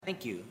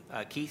Thank you,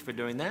 Keith, for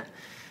doing that.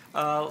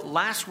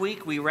 Last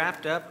week we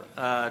wrapped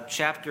up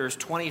chapters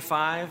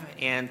 25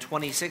 and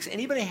 26.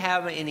 Anybody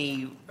have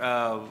any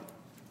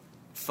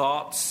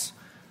thoughts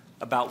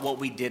about what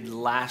we did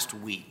last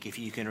week, if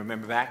you can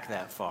remember back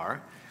that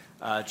far?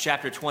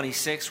 Chapter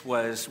 26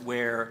 was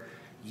where,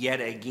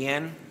 yet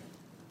again,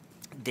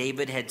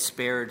 David had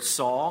spared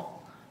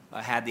Saul,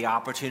 had the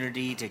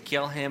opportunity to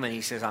kill him, and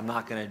he says, I'm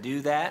not going to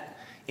do that.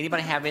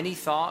 Anybody have any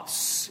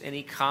thoughts,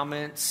 any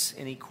comments,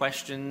 any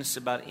questions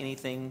about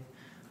anything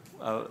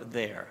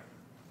there?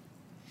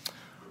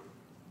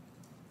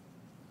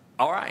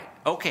 All right.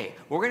 Okay.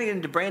 We're going to get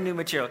into brand new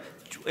material.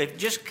 If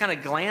just kind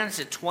of glance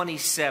at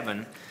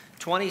 27.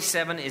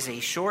 27 is a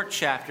short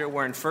chapter.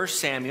 We're in 1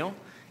 Samuel,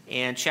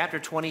 and chapter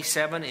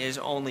 27 is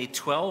only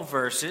 12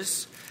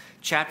 verses.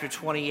 Chapter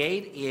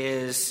 28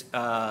 is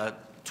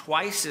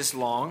twice as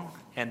long,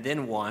 and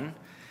then one.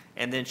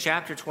 And then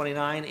chapter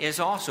 29 is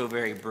also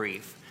very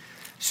brief.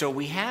 So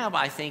we have,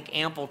 I think,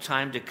 ample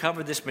time to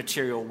cover this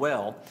material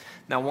well.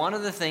 Now, one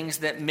of the things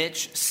that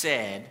Mitch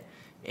said,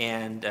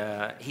 and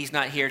he's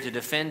not here to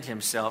defend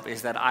himself,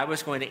 is that I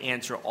was going to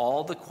answer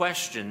all the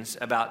questions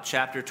about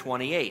chapter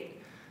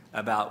 28,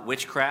 about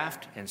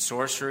witchcraft and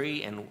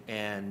sorcery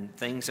and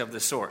things of the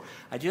sort.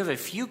 I do have a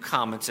few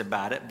comments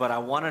about it, but I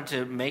wanted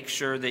to make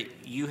sure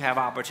that you have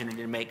opportunity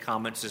to make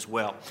comments as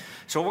well.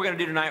 So what we're going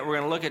to do tonight, we're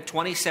going to look at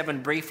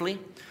 27 briefly,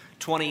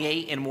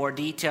 28 in more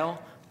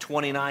detail,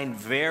 29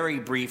 very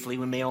briefly.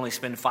 We may only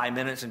spend 5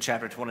 minutes in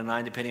chapter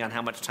 29, depending on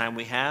how much time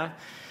we have.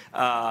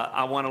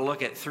 I want to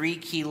look at 3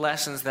 key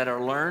lessons that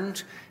are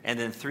learned, and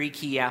then 3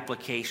 key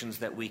applications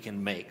that we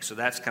can make. So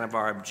that's kind of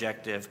our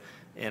objective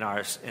in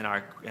our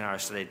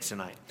study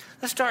tonight.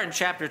 Let's start in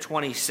chapter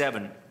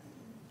 27.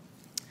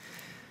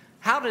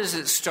 How does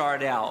it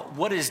start out?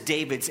 What is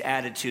David's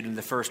attitude in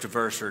the first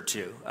verse or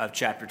two of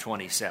chapter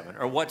 27?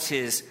 Or what's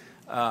his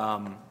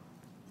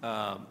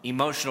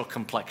emotional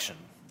complexion?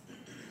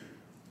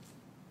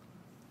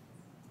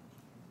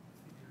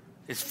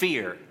 It's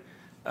fear,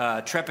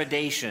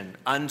 trepidation,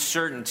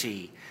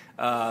 uncertainty.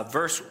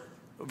 Verse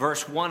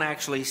 1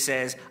 actually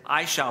says,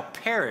 I shall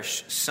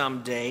perish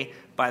someday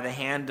by the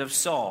hand of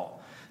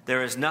Saul.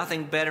 There is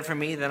nothing better for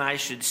me than I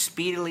should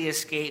speedily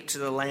escape to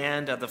the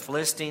land of the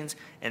Philistines,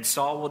 and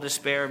Saul will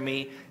despair of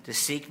me to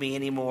seek me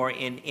any more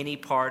in any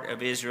part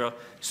of Israel,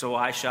 so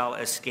I shall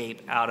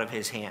escape out of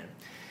his hand.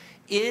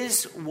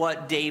 Is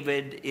what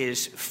David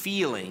is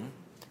feeling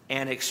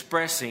and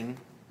expressing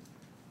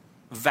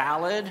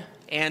valid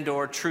and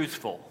or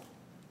truthful?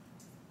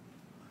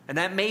 And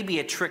that may be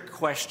a trick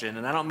question,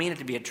 and I don't mean it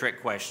to be a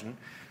trick question,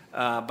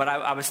 but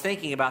I was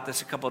thinking about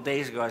this a couple of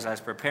days ago as I was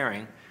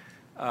preparing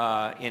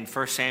in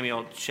 1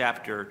 Samuel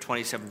chapter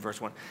 27, verse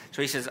 1.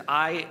 So he says,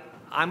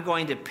 I'm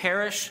going to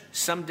perish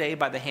someday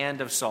by the hand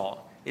of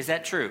Saul. Is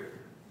that true?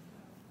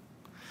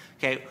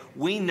 Okay,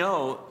 we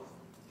know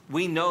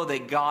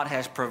that God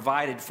has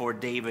provided for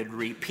David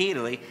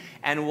repeatedly,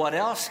 and what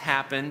else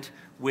happened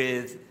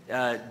with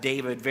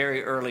David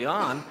very early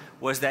on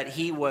was that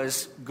he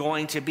was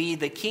going to be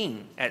the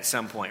king at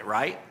some point,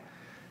 right?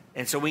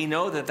 And so we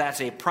know that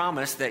that's a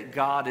promise that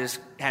God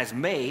has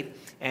made,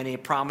 and a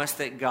promise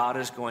that God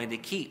is going to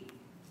keep.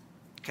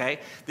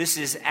 Okay? This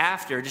is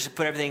after, just to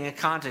put everything in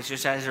context,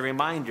 just as a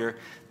reminder,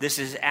 this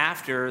is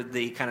after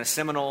the kind of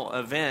seminal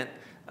event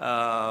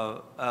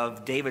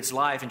of David's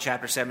life in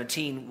chapter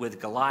 17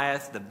 with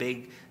Goliath, the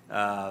big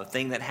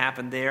thing that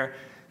happened there.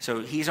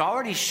 So he's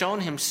already shown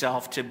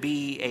himself to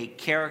be a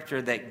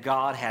character that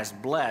God has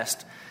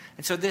blessed.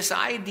 And so this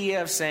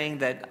idea of saying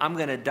that I'm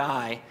going to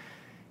die,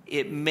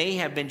 it may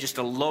have been just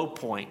a low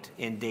point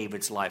in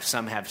David's life,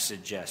 some have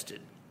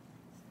suggested.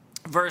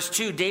 Verse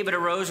 2, David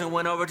arose and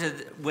went over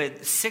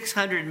with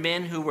 600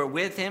 men who were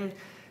with him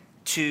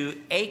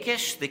to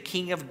Achish, the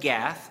king of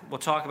Gath. We'll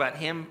talk about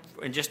him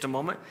in just a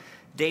moment.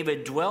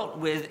 David dwelt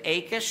with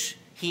Achish,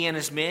 he and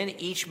his men,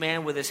 each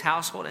man with his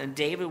household, and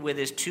David with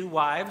his 2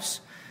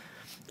 wives,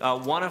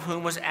 one of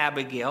whom was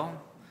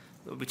Abigail,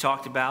 we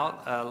talked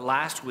about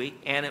last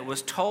week. And it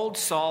was told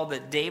Saul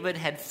that David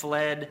had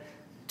fled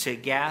to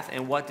Gath.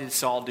 And what did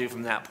Saul do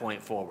from that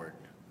point forward?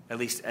 At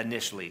least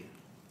initially.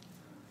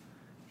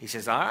 He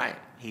says, all right,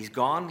 he's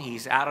gone.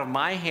 He's out of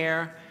my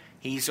hair.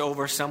 He's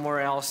over somewhere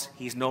else.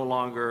 He's no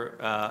longer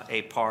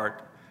a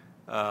part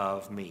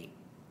of me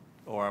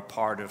or a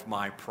part of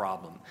my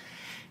problem.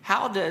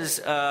 How does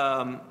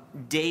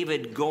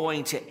David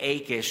going to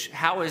Achish,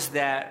 how is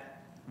that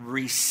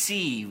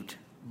received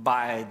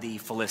by the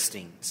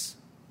Philistines?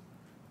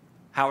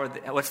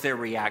 What's their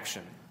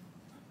reaction?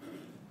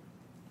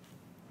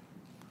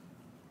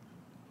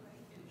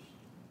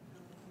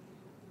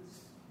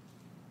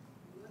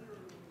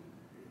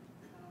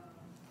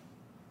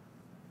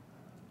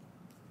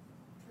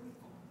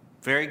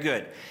 Very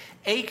good.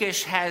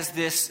 Achish has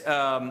this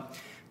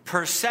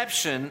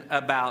perception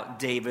about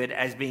David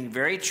as being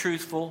very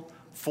truthful,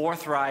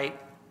 forthright,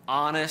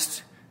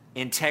 honest,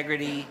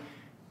 integrity,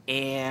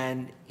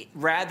 and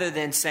rather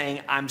than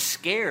saying, I'm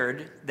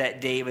scared that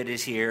David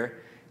is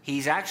here,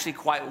 he's actually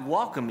quite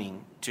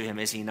welcoming to him,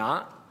 is he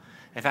not?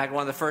 In fact,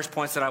 one of the first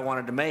points that I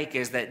wanted to make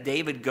is that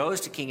David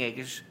goes to King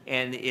Achish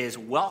and is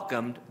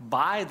welcomed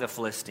by the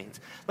Philistines.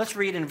 Let's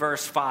read in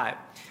verse 5.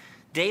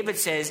 David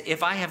says,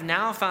 "If I have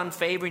now found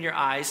favor in your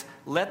eyes,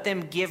 let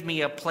them give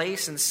me a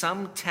place in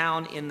some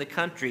town in the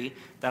country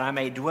that I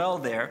may dwell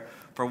there.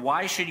 For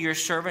why should your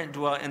servant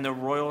dwell in the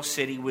royal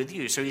city with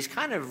you?" So he's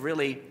kind of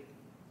really,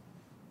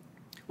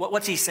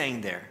 what's he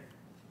saying there?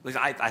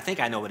 I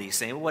think I know what he's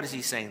saying. What is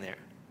he saying there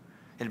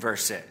in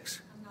verse 6?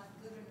 I'm not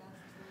good enough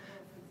to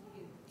live with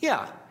you.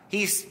 Yeah,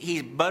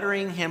 he's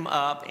buttering him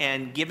up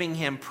and giving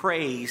him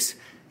praise,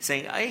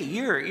 saying, "Hey,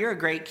 you're a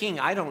great king.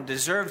 I don't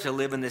deserve to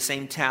live in the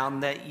same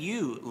town that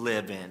you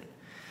live in."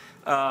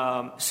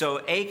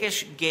 So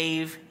Achish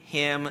gave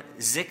him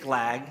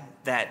Ziklag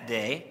that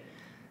day,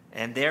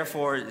 and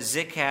therefore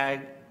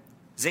Ziklag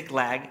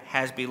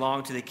has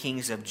belonged to the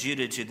kings of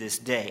Judah to this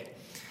day.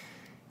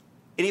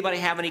 Anybody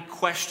have any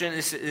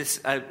questions?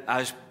 I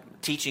was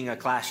teaching a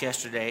class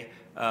yesterday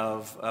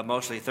of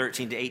mostly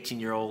 13 to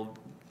 18-year-old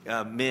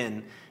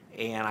men,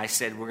 and I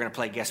said, we're going to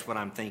play Guess What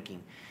I'm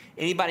Thinking.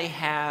 Anybody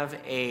have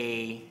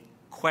a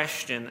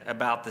question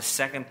about the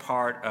second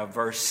part of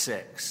verse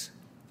 6?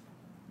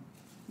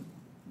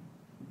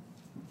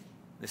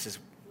 This is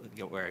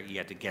where you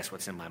have to guess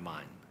what's in my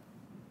mind.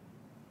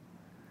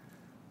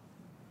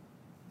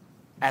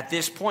 At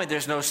this point,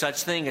 there's no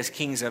such thing as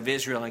kings of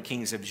Israel and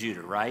kings of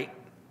Judah, right?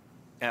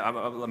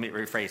 Let me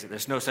rephrase it.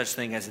 There's no such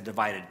thing as a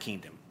divided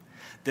kingdom.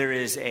 There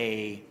is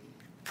a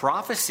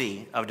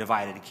prophecy of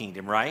divided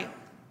kingdom, right?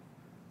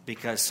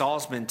 Because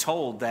Saul's been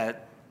told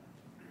that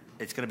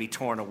it's going to be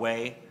torn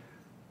away,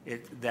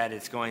 that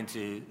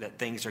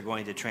things are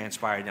going to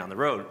transpire down the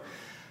road.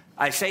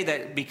 I say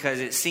that because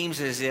it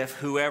seems as if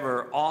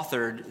whoever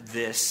authored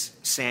this,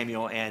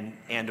 Samuel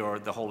and or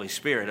the Holy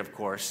Spirit, of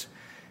course,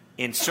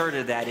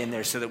 inserted that in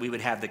there so that we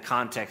would have the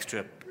context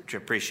to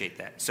appreciate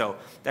that. So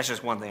that's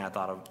just one thing I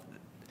thought of.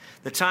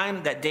 The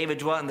time that David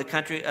dwelt in the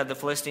country of the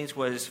Philistines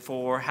was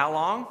for how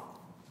long?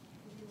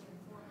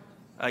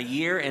 A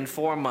year and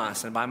 4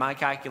 months. And by my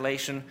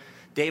calculation,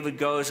 David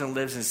goes and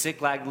lives in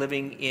Ziklag,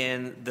 living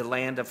in the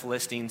land of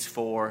Philistines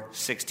for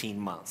 16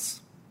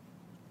 months.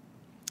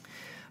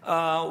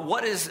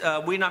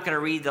 We're not going to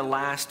read the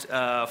last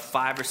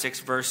 5 or 6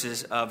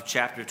 verses of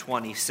chapter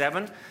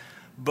 27,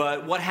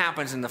 but what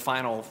happens in the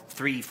final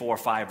 3, 4,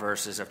 5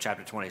 verses of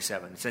chapter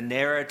 27? It's a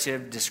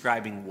narrative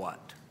describing what?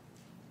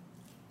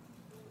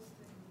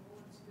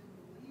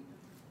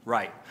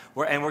 Right.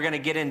 We're going to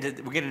get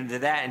into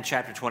that in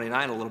chapter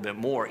 29 a little bit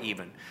more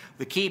even.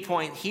 The key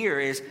point here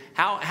is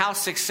how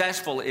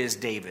successful is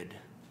David?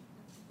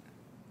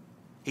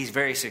 He's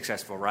very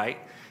successful, right?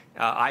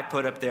 I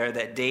put up there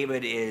that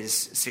David is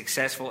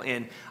successful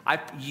in, I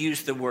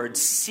used the word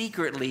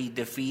secretly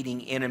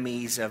defeating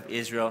enemies of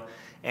Israel.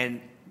 And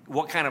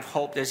what kind of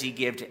hope does he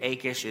give to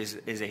Achish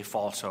is a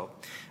false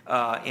hope.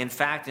 In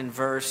fact, in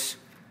verse...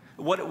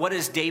 What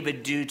does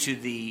David do to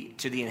the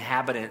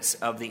inhabitants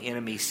of the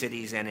enemy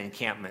cities and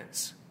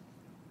encampments?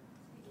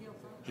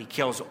 He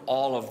kills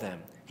all of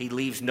them. He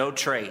leaves no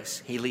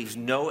trace. He leaves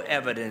no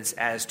evidence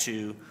as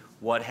to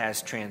what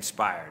has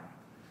transpired.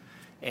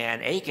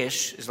 And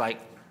Achish is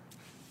like,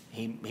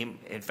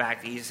 in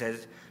fact, he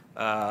says,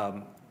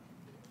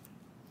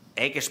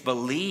 Achish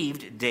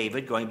believed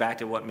David, going back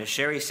to what Miss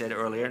Sherry said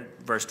earlier,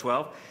 verse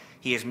 12,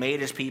 "He has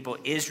made his people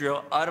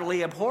Israel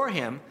utterly abhor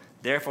him,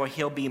 therefore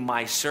he'll be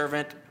my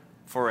servant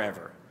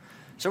forever."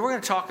 So we're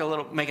going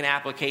to make an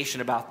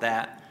application about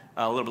that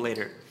a little bit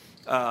later.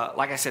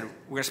 Like I said,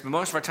 we're going to spend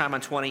most of our time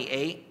on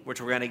 28,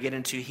 which we're going to get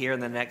into here in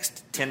the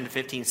next 10 to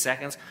 15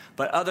 seconds.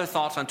 But other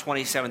thoughts on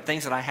 27,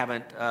 things that I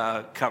haven't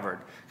covered,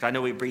 because I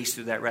know we breezed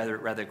through that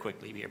rather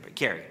quickly here. But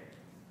Carrie.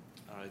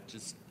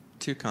 Just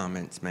 2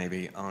 comments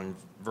maybe on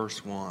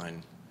verse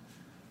 1.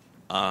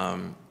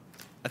 I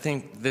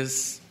think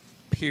this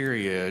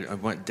period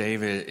of what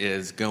David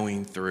is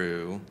going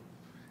through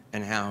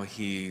and how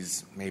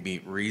he's maybe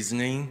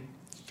reasoning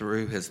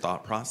through his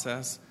thought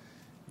process,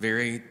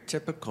 very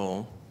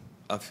typical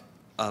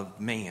of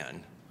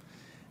man.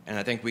 And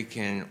I think we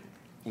can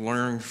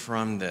learn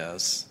from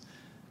this.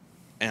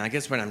 And I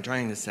guess what I'm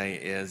trying to say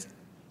is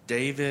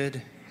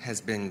David has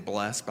been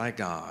blessed by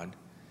God.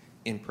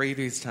 In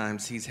previous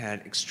times, he's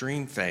had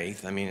extreme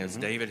faith. I mean, it's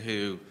David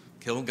who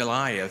killed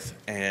Goliath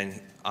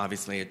and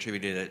obviously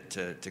attributed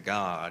it to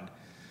God.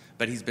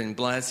 But he's been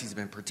blessed, he's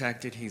been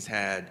protected, he's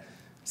had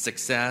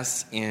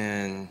success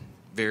in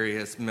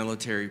various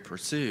military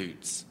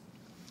pursuits.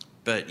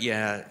 But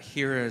yet,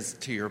 here is,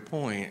 to your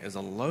point, is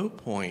a low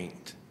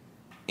point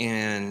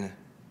in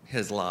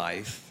his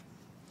life.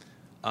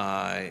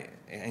 And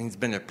he's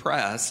been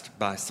oppressed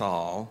by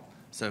Saul,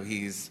 so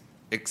he's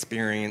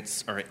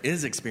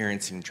is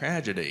experiencing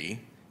tragedy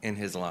in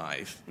his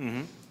life.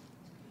 Mm-hmm.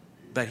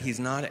 But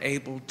he's not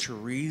able to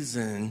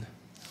reason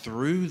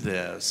through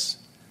this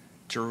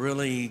to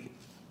really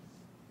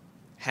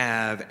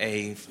have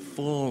a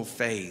full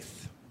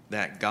faith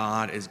that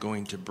God is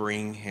going to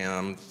bring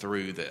him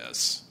through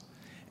this.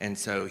 And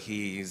so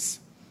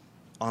he's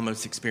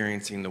almost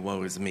experiencing the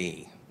woe is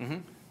me. Mm-hmm.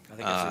 I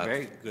think that's a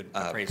very good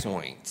appraisal.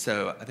 point.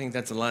 So I think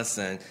that's a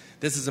lesson.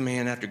 This is a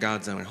man after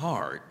God's own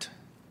heart,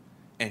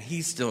 and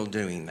he's still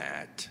doing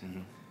that.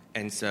 Mm-hmm.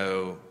 And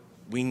so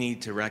we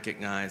need to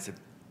recognize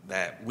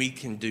that we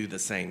can do the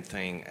same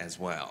thing as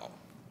well.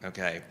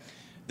 Okay?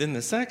 Then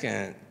the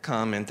second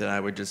comment that I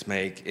would just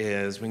make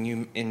is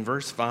in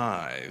verse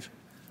 5,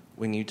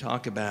 when you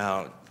talk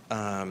about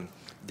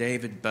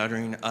David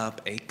buttering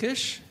up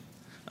Achish,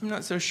 I'm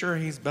not so sure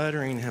he's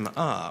buttering him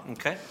up.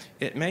 Okay.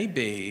 It may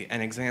be an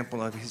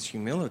example of his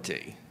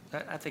humility.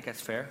 I think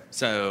that's fair.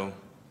 So,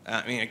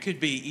 I mean, it could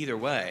be either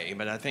way,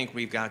 but I think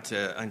we've got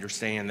to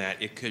understand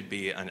that it could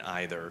be an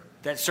either.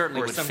 That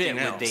certainly would fit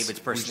with David's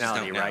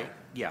personality, right? Know.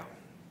 Yeah.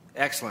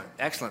 Excellent.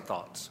 Excellent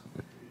thoughts.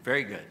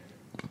 Very good.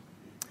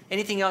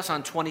 Anything else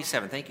on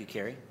 27? Thank you,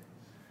 Carrie.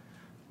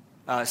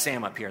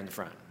 Sam up here in the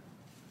front.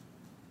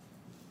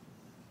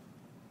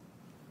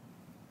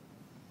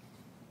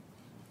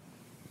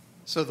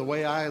 So the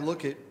way I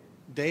look at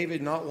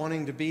David not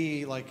wanting to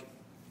be like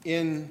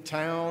in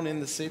town, in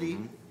the city,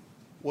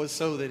 was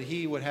so that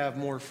he would have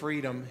more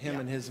freedom, him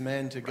and his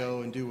men, to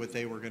go and do what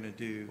they were going to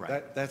do.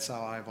 Right. That's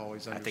how I've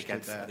always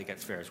understood that. I think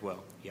that's fair as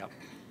well. Yep.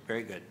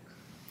 Very good.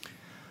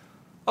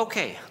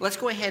 Okay, let's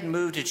go ahead and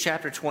move to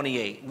chapter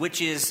 28,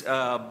 which is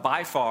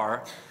by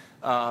far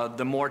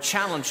the more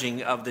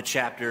challenging of the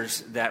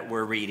chapters that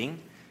we're reading.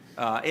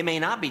 It may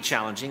not be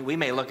challenging. We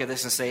may look at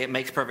this and say it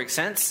makes perfect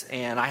sense,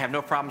 and I have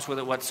no problems with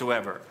it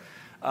whatsoever.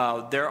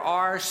 There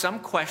are some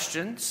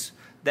questions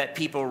that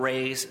people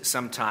raise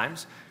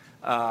sometimes.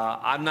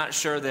 I'm not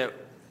sure that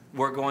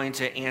we're going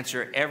to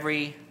answer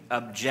every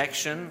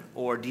objection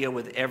or deal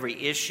with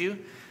every issue.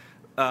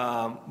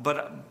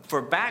 But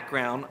for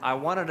background, I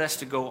wanted us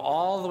to go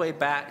all the way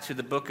back to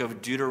the book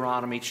of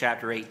Deuteronomy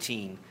chapter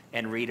 18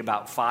 and read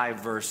about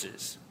 5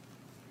 verses.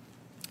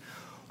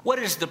 What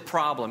is the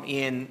problem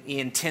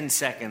in 10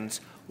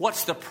 seconds?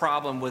 What's the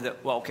problem with it?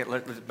 Well, okay,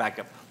 let's back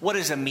up. What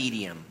is a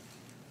medium?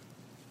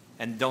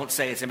 And don't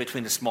say it's in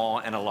between a small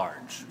and a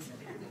large.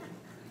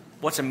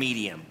 What's a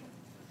medium?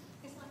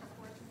 It's like a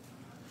fortune.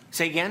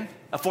 Say again?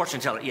 A fortune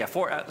teller. Yeah,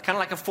 kind of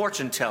like a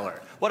fortune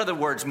teller. What other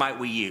words might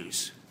we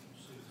use?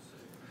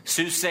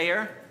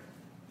 Soothsayer.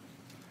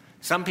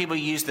 Some people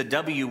use the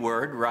W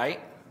word, right?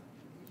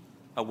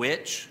 A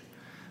witch.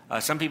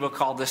 Some people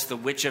call this the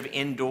witch of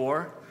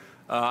Endor.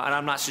 And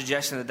I'm not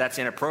suggesting that that's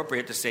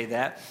inappropriate to say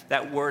that.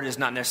 That word is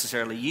not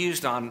necessarily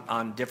used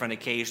on different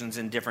occasions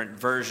in different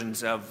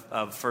versions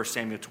of 1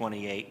 Samuel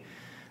 28.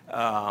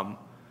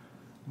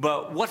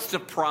 But what's the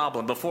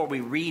problem? Before we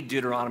read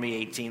Deuteronomy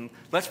 18,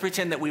 let's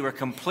pretend that we were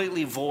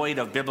completely void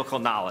of biblical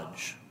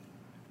knowledge.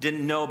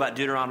 Didn't know about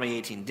Deuteronomy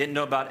 18. Didn't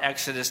know about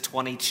Exodus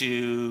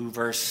 22,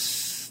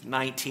 verse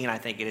 19, I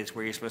think it is,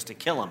 where you're supposed to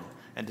kill them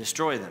and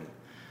destroy them.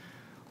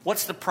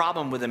 What's the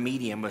problem with a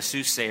medium, a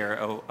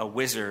soothsayer, a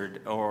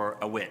wizard, or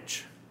a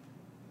witch?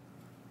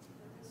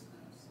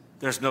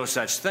 There's no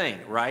such thing,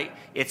 right?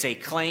 It's a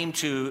claim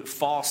to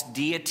false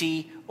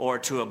deity or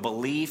to a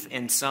belief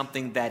in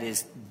something that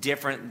is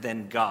different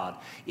than God.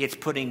 It's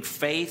putting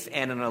faith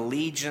and an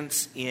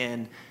allegiance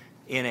in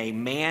a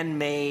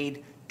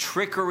man-made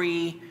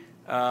trickery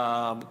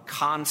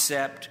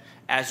concept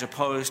as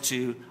opposed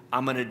to,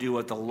 I'm going to do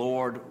what the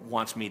Lord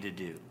wants me to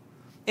do.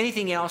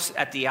 Anything else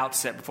at the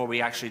outset before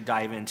we actually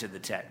dive into the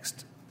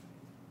text?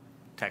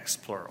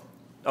 Text plural.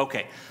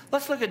 Okay,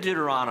 let's look at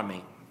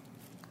Deuteronomy.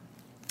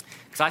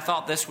 Because I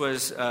thought this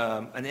was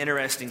an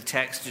interesting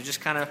text to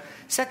just kind of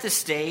set the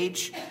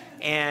stage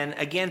and,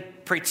 again,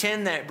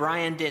 pretend that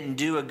Brian didn't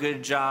do a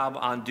good job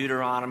on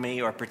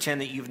Deuteronomy, or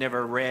pretend that you've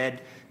never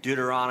read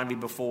Deuteronomy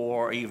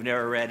before, or you've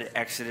never read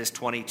Exodus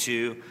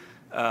 22.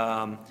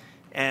 And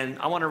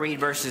I want to read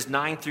verses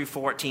 9 through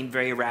 14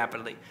 very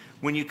rapidly.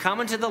 When you come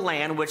into the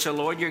land which the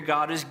Lord your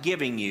God is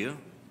giving you,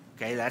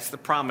 okay, that's the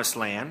promised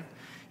land,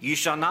 you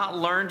shall not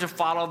learn to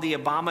follow the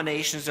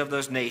abominations of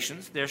those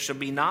nations. There shall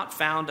be not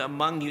found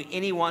among you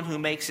anyone who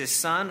makes his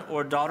son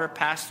or daughter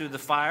pass through the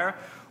fire,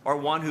 or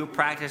one who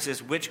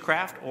practices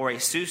witchcraft, or a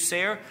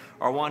soothsayer,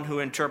 or one who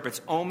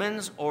interprets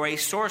omens, or a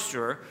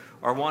sorcerer,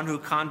 or one who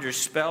conjures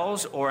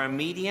spells, or a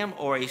medium,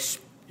 or a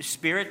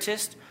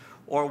spiritist,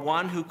 or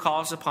one who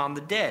calls upon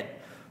the dead.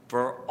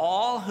 For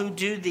all who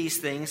do these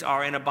things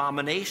are an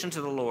abomination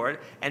to the Lord,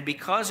 and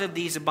because of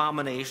these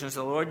abominations,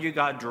 the Lord your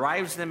God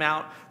drives them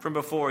out from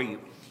before you.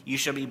 You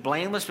shall be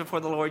blameless before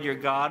the Lord your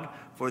God,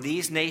 for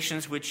these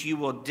nations which you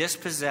will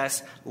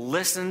dispossess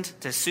listened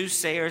to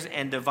soothsayers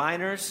and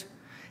diviners,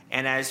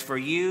 and as for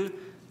you,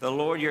 the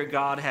Lord your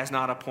God has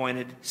not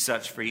appointed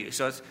such for you.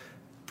 So it's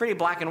pretty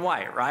black and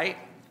white, right?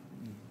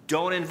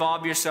 Don't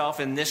involve yourself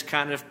in this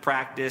kind of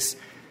practice.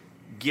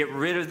 Get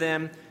rid of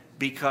them.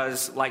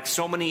 Because like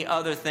so many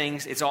other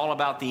things, it's all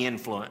about the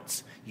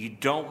influence. You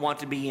don't want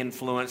to be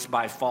influenced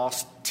by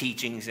false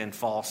teachings and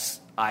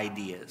false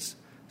ideas.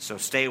 So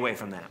stay away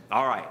from that.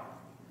 All right.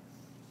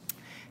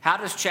 How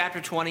does chapter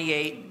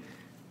 28,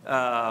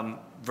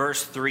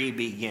 verse 3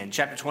 begin?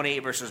 Chapter 28,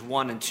 verses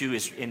 1 and 2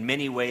 is in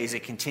many ways a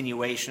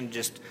continuation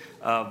just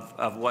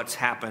of what's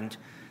happened.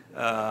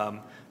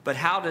 But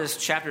how does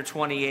chapter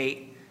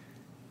 28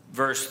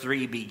 verse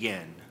 3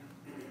 begin?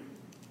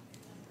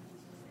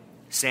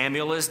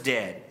 Samuel is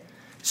dead.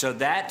 So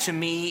that to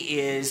me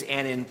is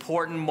an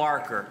important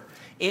marker.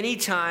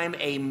 Anytime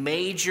a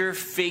major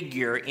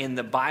figure in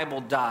the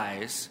Bible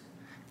dies,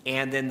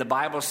 and then the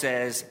Bible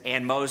says,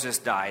 and Moses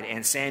died,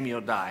 and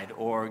Samuel died,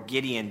 or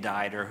Gideon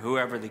died, or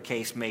whoever the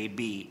case may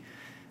be,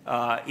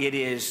 it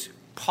is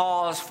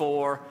pause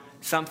for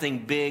something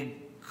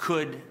big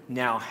could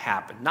now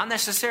happen. Not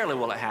necessarily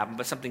will it happen,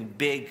 but something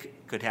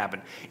big could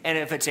happen. And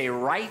if it's a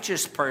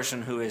righteous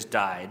person who has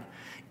died,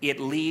 it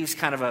leaves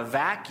kind of a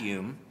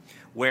vacuum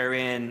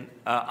wherein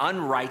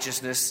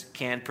unrighteousness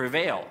can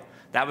prevail.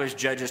 That was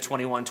Judges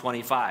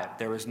 21:25.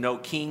 There was no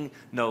king,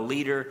 no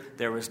leader.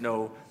 There was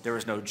no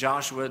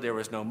Joshua. There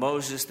was no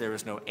Moses. There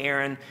was no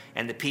Aaron.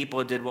 And the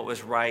people did what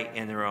was right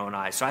in their own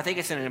eyes. So I think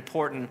it's an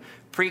important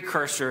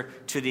precursor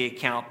to the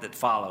account that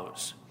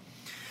follows.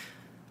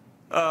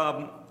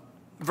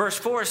 Verse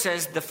 4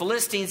 says, the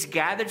Philistines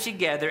gathered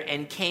together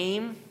and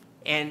came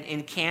and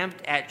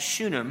encamped at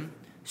Shunem.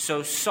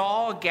 So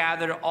Saul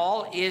gathered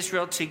all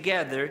Israel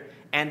together,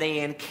 and they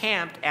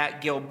encamped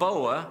at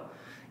Gilboa.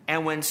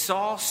 And when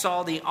Saul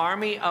saw the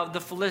army of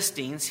the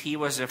Philistines, he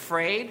was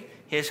afraid.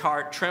 His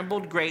heart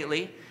trembled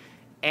greatly.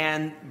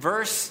 And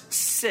verse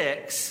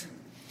 6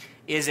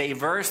 is a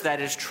verse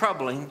that is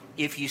troubling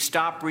if you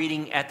stop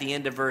reading at the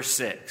end of verse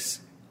 6,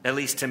 at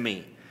least to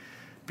me.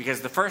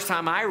 Because the first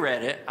time I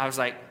read it, I was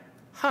like,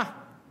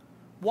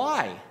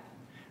 why?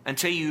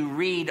 Until you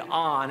read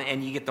on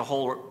and you get the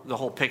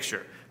whole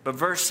picture. But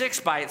verse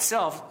 6 by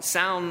itself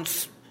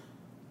sounds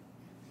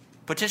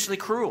potentially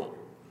cruel.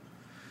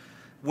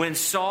 When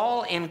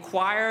Saul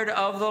inquired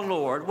of the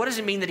Lord, what does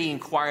it mean that he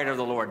inquired of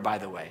the Lord, by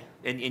the way,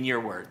 in your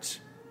words?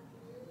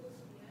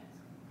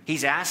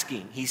 He's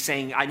asking. He's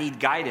saying, I need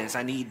guidance.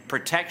 I need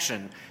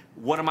protection.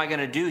 What am I going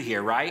to do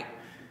here, right?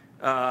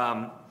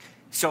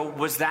 So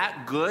was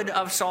that good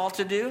of Saul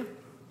to do?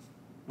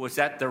 Was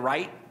that the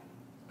right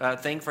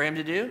thing for him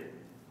to do?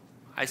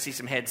 I see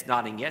some heads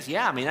nodding yes.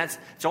 Yeah, I mean,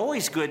 it's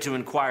always good to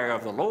inquire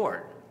of the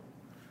Lord.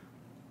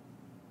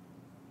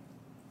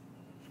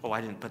 Oh,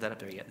 I didn't put that up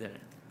there yet, did I?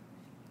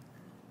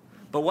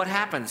 But what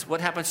happens? What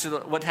happens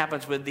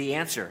with the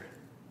answer?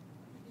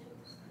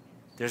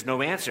 There's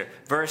no answer.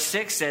 Verse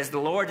 6 says, the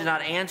Lord did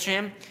not answer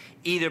him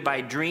either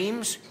by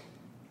dreams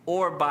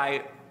or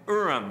by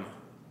Urim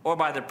or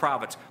by the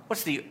prophets.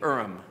 What's the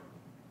Urim,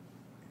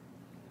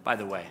 by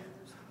the way?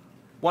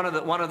 One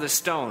of the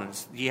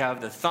stones. You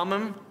have the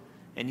Thummim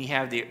and you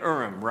have the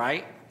Urim,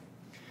 right?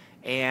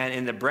 And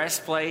in the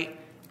breastplate,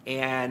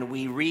 and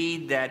we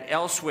read that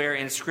elsewhere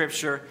in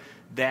Scripture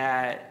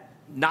that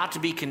not to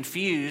be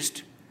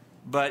confused,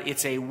 but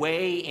it's a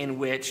way in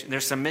which,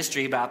 there's some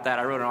mystery about that.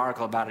 I wrote an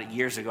article about it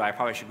years ago. I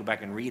probably should go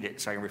back and read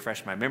it so I can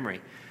refresh my memory,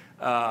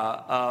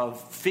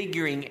 of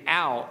figuring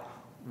out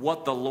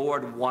what the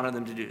Lord wanted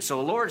them to do. So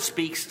the Lord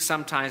speaks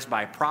sometimes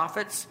by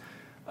prophets.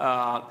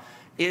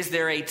 Is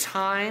there a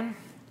time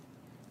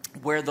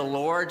where the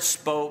Lord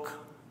spoke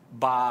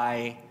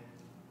by,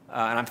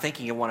 and I'm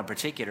thinking of one in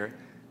particular,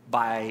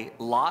 by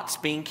lots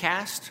being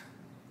cast?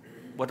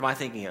 What am I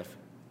thinking of?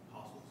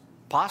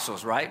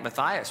 Apostles, right?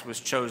 Matthias was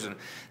chosen.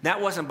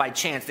 That wasn't by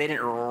chance. They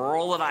didn't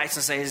roll the dice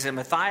and say, is it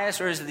Matthias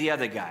or is it the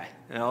other guy?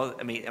 You know,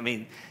 I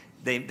mean,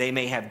 they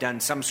may have done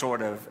some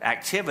sort of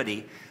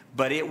activity,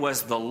 but it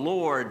was the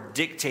Lord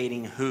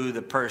dictating who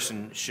the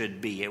person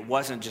should be. It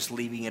wasn't just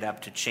leaving it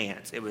up to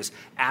chance. It was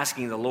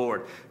asking the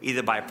Lord,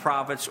 either by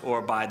prophets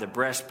or by the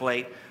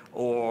breastplate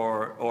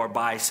or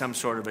by some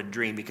sort of a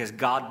dream, because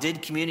God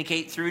did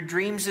communicate through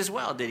dreams as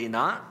well, did he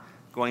not?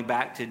 Going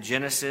back to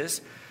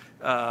Genesis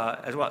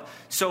as well.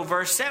 So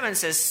verse 7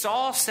 says,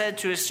 Saul said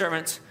to his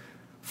servants,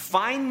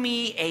 find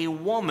me a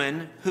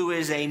woman who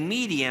is a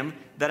medium,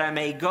 that I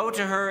may go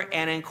to her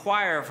and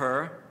inquire of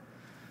her.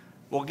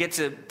 We'll get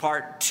to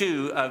part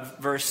 2 of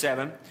verse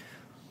 7.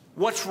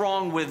 What's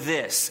wrong with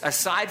this?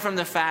 Aside from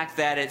the fact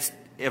that it's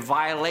a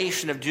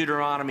violation of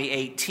Deuteronomy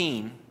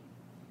 18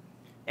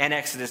 and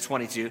Exodus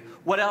 22,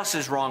 what else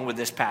is wrong with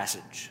this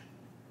passage?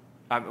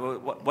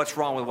 What's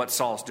wrong with what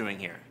Saul's doing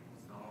here?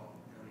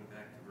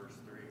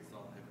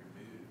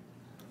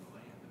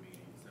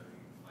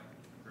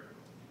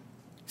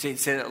 Say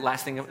the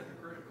last thing.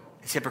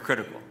 It's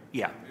hypocritical.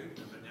 Yeah.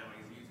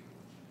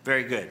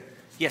 Very good.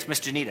 Yes, Miss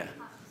Janita.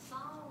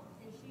 Saul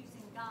is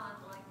using God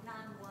like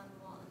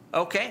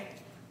 911. Okay.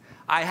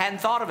 I hadn't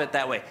thought of it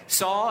that way.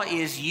 Saul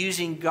is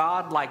using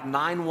God like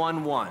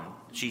 911,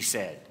 she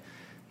said.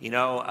 You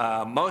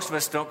know, most of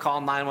us don't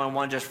call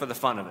 911 just for the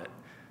fun of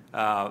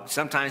it.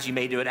 Sometimes you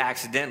may do it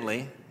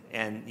accidentally,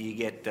 and you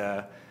get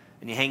and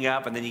you hang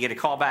up, and then you get a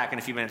call back in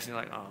a few minutes, and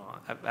you're like,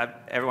 oh,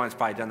 everyone's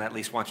probably done that at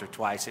least once or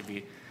twice.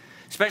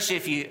 Especially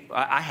if you,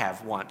 I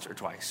have once or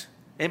twice.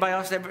 Anybody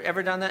else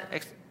ever done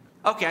that?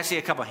 Okay, I see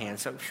a couple of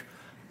hands. So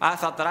I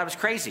thought that I was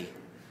crazy.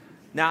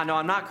 Now, no,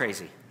 I'm not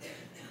crazy.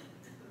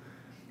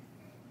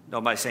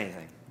 Nobody say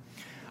anything.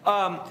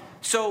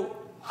 So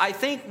I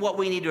think what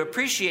we need to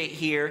appreciate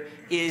here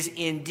is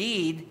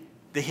indeed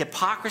the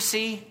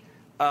hypocrisy,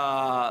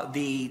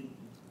 the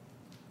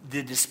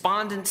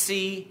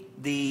despondency,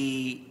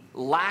 the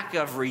lack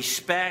of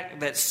respect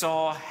that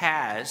Saul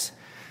has,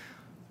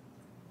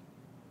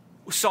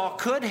 Saul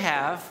could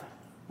have,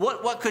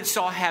 what could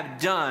Saul have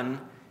done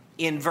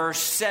in verse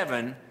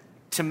 7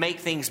 to make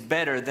things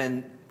better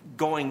than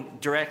going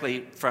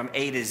directly from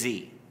A to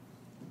Z?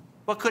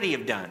 What could he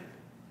have done?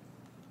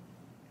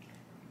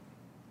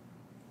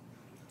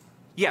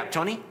 Yeah,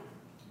 Tony?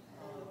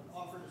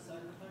 Offered a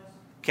sacrifice.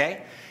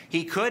 Okay.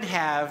 He could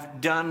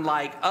have done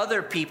like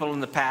other people in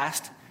the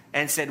past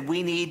and said,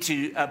 we need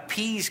to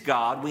appease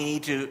God. We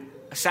need to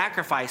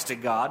sacrifice to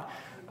God.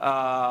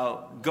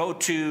 Go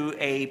to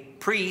a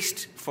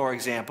priest, for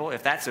example,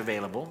 if that's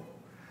available.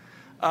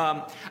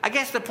 I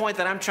guess the point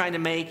that I'm trying to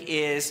make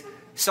is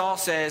Saul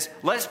says,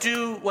 let's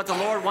do what the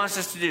Lord wants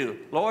us to do.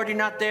 Lord, you're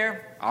not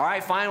there? All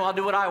right, fine. Well, I'll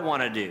do what I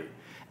want to do.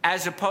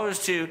 As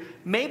opposed to,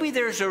 maybe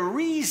there's a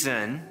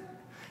reason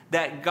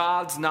that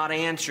God's not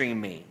answering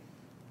me.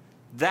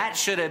 That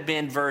should have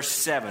been verse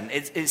 7,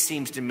 it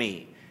seems to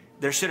me.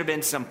 There should have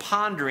been some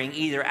pondering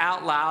either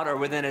out loud or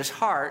within his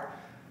heart.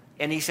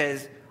 And he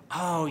says,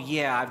 oh,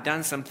 yeah, I've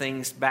done some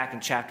things back in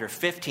chapter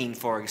 15,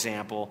 for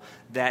example,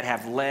 that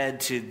have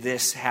led to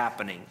this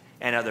happening,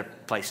 and other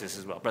places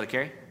as well. Brother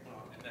Kerry?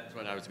 And that's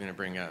what I was going to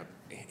bring up.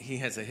 He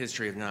has a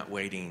history of not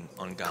waiting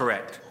on God.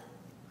 Correct.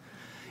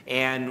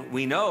 And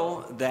we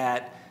know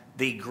that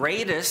the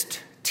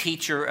greatest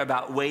teacher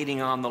about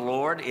waiting on the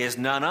Lord is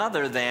none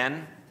other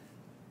than,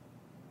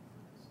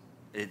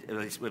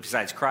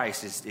 besides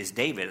Christ, is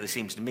David, it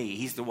seems to me.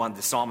 He's the one,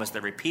 the psalmist,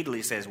 that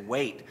repeatedly says,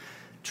 wait,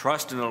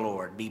 trust in the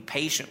Lord, be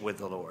patient with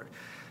the Lord.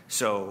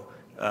 So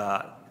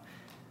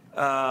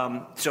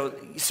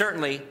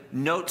certainly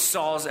note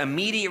Saul's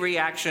immediate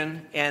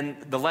reaction,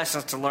 and the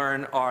lessons to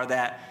learn are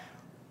that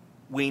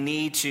we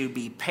need to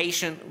be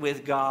patient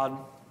with God.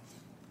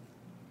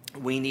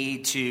 We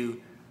need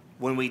to,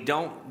 when we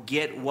don't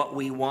get what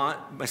we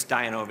want, Miss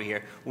Diane over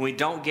here, when we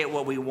don't get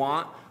what we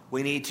want,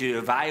 we need to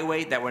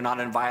evaluate that we're not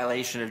in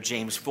violation of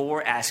James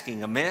 4,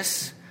 asking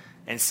amiss.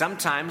 And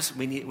sometimes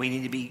we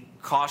need to be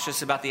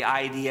cautious about the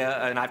idea,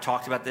 and I've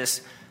talked about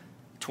this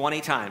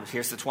 20 times.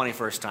 Here's the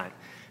 21st time.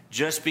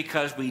 Just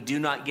because we do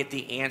not get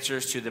the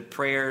answers to the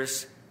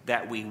prayers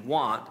that we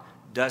want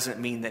doesn't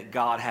mean that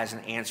God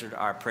hasn't answered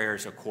our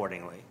prayers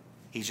accordingly.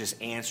 He's just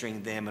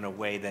answering them in a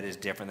way that is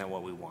different than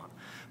what we want.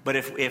 But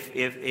if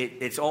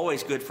it's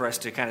always good for us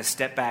to kind of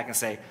step back and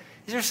say,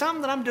 is there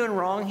something that I'm doing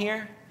wrong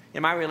here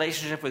in my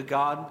relationship with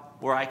God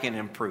where I can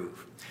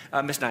improve?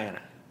 Miss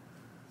Diana.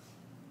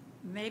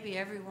 Maybe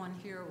everyone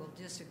here will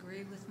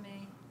disagree with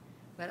me,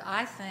 but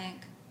I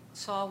think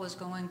Saul was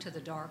going to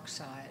the dark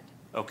side.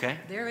 Okay.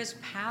 There is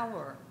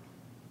power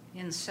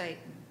in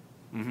Satan.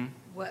 Mm-hmm.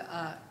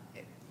 Well,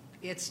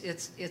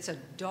 it's a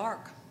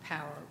dark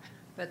power,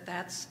 but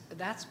that's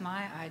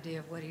my idea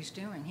of what he's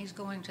doing. He's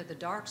going to the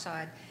dark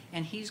side,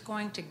 and he's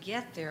going to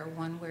get there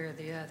one way or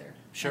the other.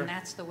 Sure. And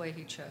that's the way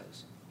he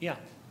chose. Yeah.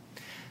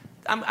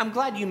 I'm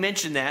glad you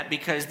mentioned that,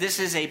 because this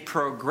is a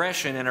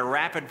progression, and a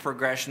rapid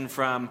progression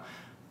from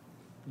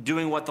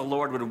doing what the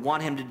Lord would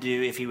want him to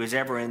do if he was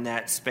ever in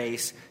that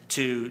space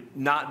to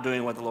not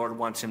doing what the Lord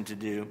wants him to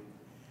do.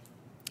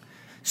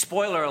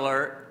 Spoiler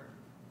alert,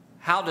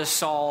 how does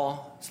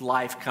Saul's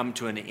life come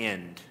to an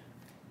end?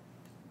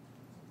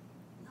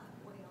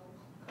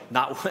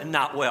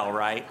 Not well,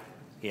 right?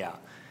 Yeah.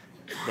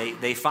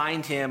 They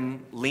find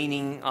him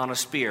leaning on a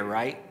spear,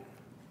 right?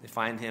 They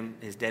find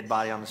his dead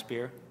body on the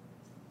spear.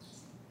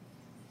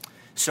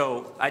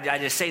 So I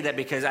just say that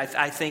because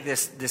I think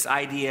this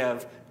idea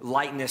of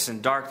lightness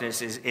and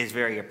darkness is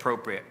very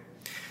appropriate.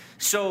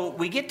 So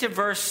we get to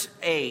verse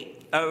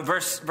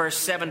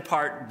 7,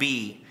 part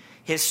B.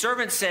 His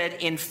servant said,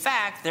 in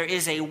fact, there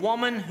is a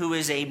woman who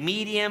is a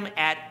medium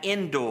at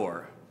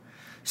Endor.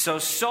 So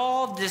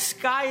Saul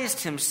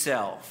disguised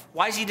himself.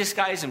 Why does he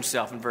disguise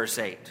himself in verse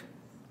 8?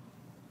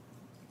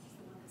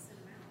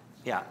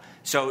 Yeah.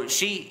 So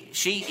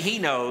he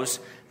knows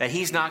that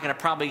he's not going to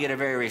probably get a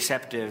very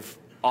receptive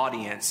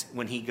audience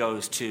when he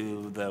goes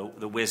to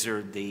the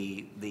wizard,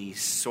 the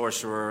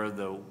sorcerer,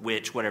 the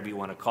witch, whatever you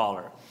want to call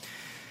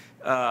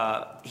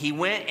her. He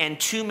went, and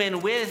 2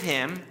 men with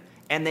him,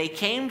 and they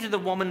came to the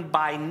woman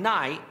by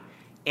night,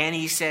 and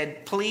he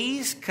said,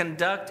 please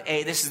conduct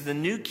this is the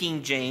New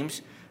King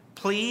James,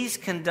 please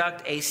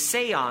conduct a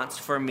seance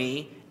for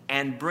me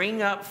and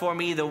bring up for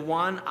me the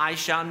one I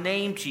shall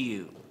name to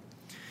you.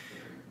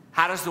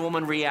 How does the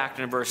woman react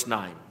in verse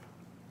 9?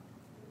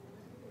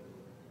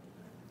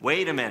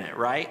 Wait a minute,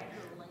 right?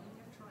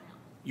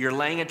 You're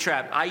laying a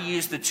trap. I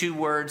use the 2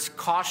 words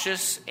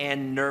cautious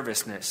and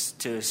nervousness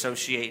to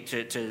associate,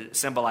 to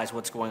symbolize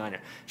what's going on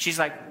here. She's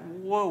like,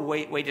 whoa,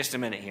 wait just a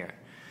minute here.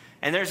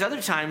 And there's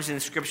other times in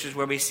the scriptures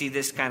where we see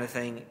this kind of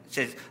thing. It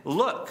says,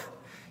 look,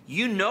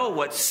 you know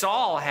what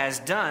Saul has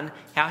done,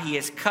 how he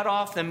has cut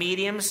off the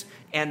mediums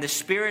and the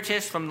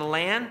spiritists from the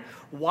land.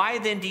 Why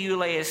then do you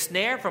lay a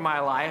snare for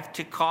my life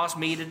to cause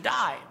me to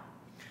die?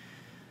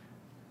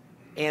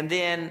 And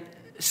then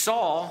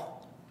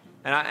Saul,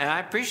 and I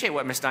appreciate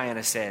what Miss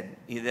Diana said,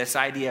 this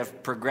idea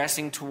of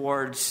progressing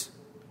towards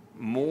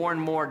more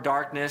and more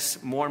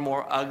darkness, more and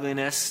more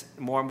ugliness,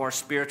 more and more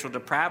spiritual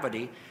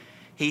depravity,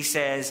 he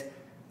says,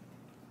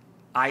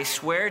 I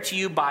swear to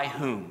you by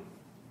whom?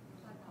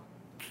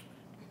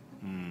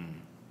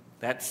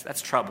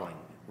 That's troubling,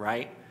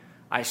 right?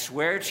 I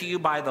swear to you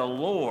by the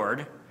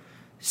Lord,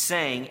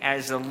 saying,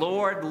 as the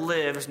Lord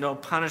lives, no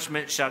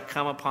punishment shall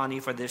come upon you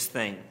for this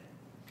thing.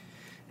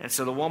 And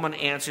so the woman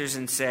answers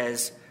and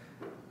says,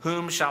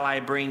 whom shall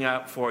I bring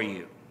up for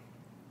you?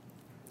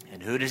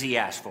 And who does he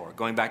ask for?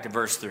 Going back to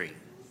verse 3.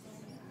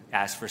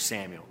 Ask for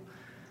Samuel.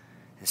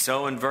 And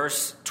so in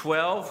verse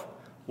 12,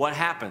 what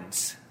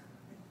happens?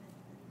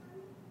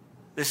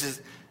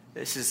 This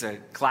is a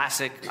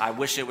classic, I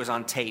wish it was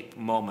on tape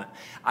moment.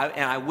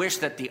 And I wish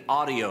that the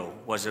audio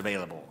was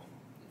available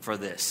for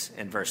this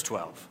in verse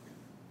 12.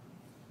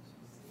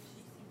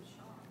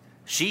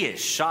 She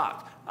is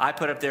shocked. I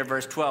put up there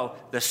verse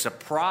 12, the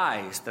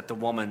surprise that the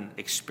woman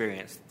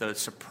experienced, the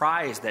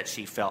surprise that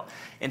she felt.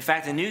 In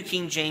fact, the New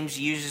King James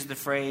uses the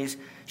phrase,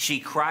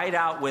 she cried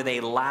out with a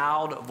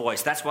loud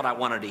voice. That's what I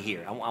wanted to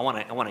hear. I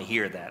want to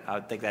hear that. I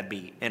think that'd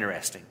be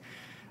interesting.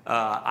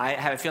 I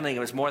have a feeling it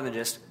was more than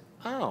just,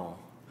 oh.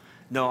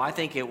 No, I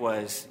think it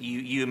was,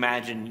 you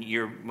imagine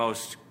your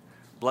most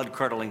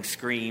blood-curdling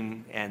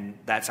scream, and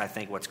that's, I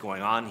think, what's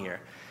going on here.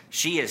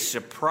 She is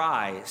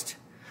surprised.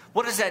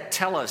 What does that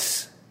tell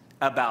us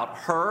about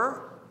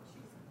her?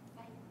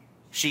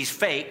 She's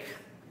fake.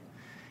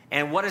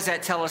 And what does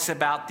that tell us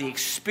about the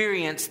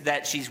experience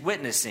that she's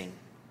witnessing?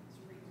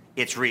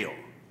 It's real.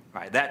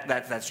 Right,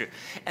 that's true.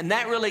 And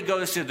that really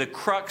goes to the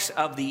crux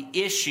of the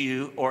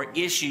issue or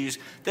issues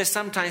that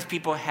sometimes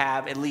people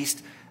have, at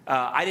least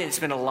I didn't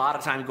spend a lot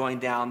of time going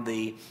down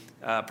the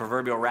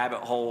proverbial rabbit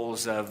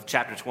holes of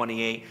chapter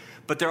 28,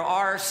 but there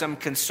are some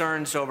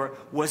concerns over,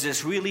 was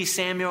this really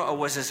Samuel or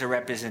was this a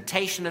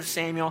representation of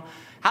Samuel?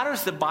 How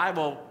does the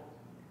Bible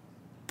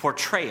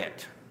portray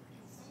it?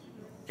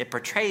 It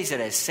portrays it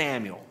as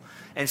Samuel.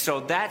 And so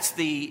that's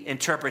the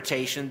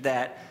interpretation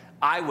that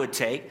I would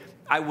take.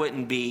 I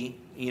wouldn't be,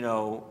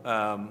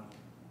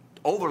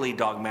 overly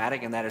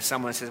dogmatic, and that if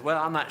someone says,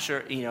 well, I'm not sure,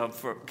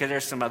 because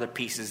there's some other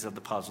pieces of the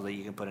puzzle that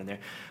you can put in there.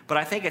 But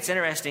I think it's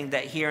interesting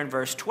that here in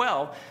verse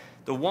 12,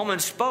 the woman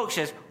spoke,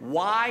 says,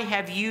 why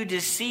have you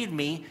deceived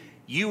me?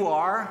 You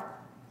are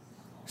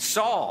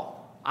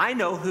Saul. I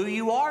know who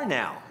you are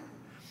now.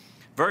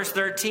 Verse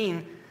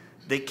 13,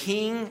 the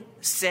king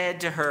said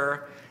to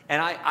her, and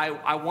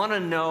I want to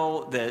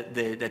know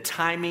the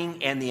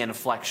timing and the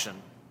inflection.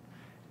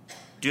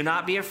 Do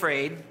not be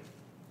afraid.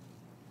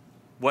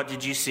 What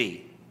did you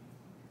see?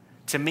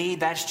 To me,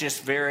 that's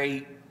just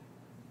very,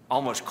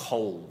 almost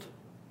cold.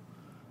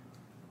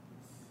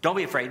 Don't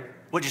be afraid.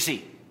 What'd you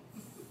see?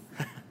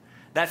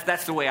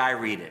 That's the way I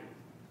read it.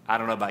 I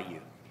don't know about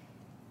you.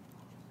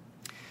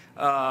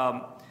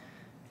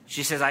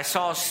 She says, I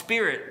saw a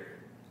spirit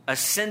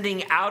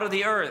ascending out of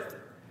the earth.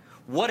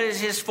 What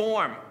is his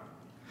form?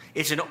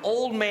 It's an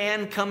old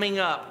man coming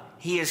up.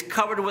 He is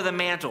covered with a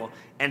mantle.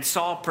 And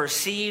Saul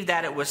perceived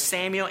that it was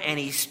Samuel, and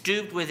he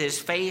stooped with his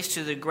face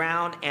to the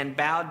ground and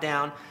bowed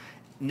down.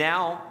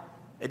 Now,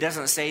 it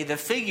doesn't say the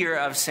figure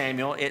of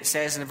Samuel. It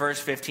says in verse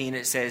 15,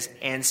 it says,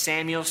 and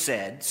Samuel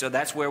said. So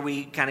that's where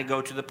we kind of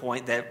go to the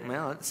point that,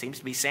 well, it seems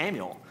to be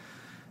Samuel,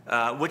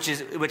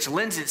 which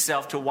lends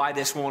itself to why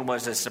this one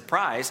was a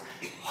surprise.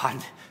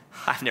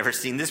 I've never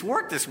seen this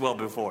work this well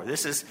before.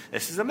 This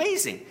is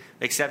amazing,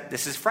 except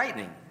this is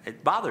frightening.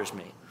 It bothers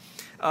me.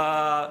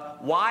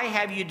 Why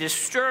have you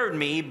disturbed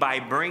me by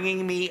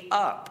bringing me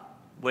up?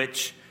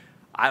 Which,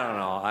 I don't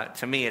know.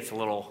 To me, it's a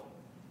little...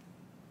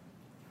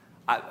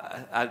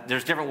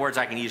 there's different words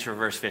I can use for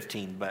verse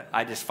 15, but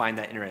I just find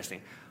that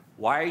interesting.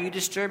 Why are you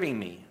disturbing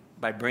me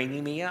by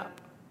bringing me up?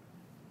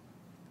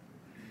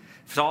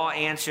 Saul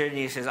answered, and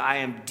he says, I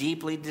am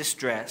deeply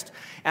distressed.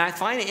 And I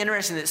find it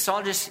interesting that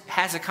Saul just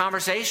has a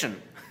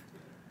conversation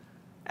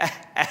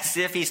as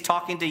if he's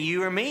talking to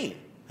you or me,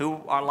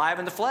 who are alive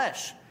in the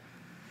flesh.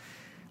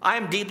 I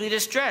am deeply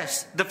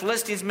distressed. The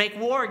Philistines make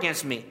war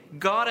against me.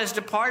 God has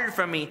departed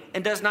from me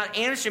and does not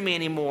answer me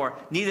anymore,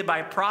 neither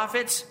by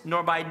prophets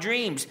nor by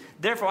dreams.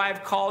 Therefore I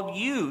have called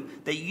you,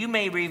 that you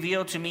may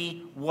reveal to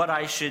me what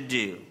I should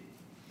do.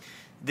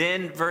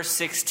 Then verse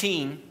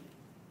 16,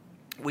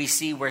 we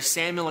see where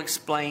Samuel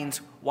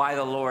explains why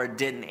the Lord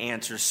didn't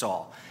answer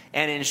Saul.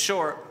 And in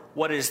short,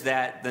 what is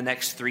that, the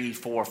next 3,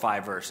 4,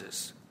 5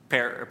 verses?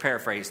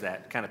 Paraphrase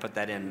that, kind of put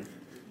that in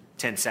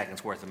 10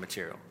 seconds worth of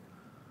material.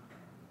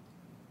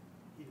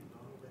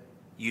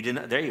 You did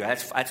not, there you go.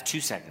 That's 2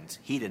 seconds.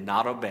 He did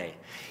not obey.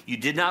 You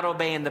did not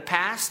obey in the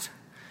past.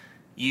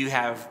 You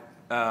have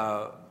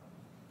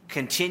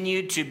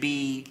continued to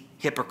be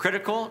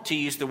hypocritical, to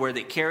use the word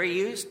that Carrie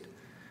used.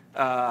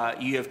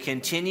 You have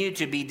continued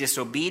to be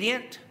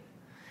disobedient.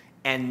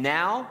 And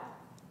now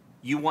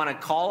you want to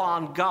call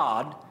on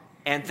God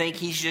and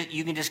think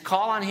you can just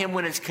call on him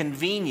when it's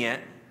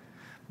convenient,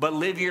 but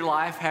live your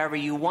life however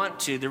you want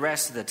to the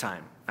rest of the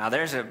time. Now,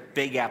 there's a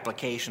big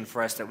application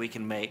for us that we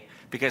can make,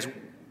 because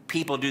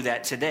people do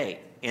that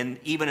today.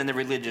 even in the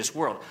religious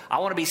world. I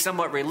want to be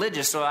somewhat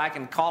religious so I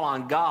can call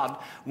on God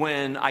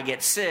when I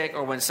get sick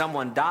or when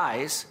someone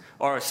dies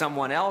or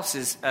someone else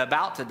is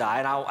about to die,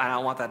 and I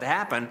want that to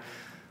happen.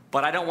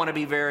 But I don't want to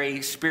be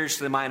very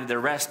spiritually minded the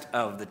rest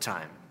of the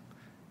time.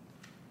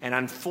 And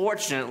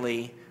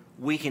unfortunately,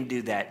 we can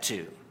do that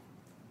too.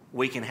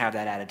 We can have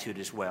that attitude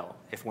as well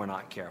if we're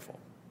not careful.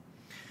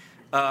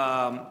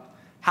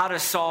 How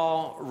does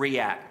Saul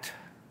react?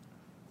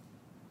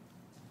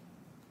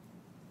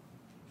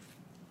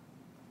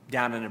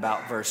 Down in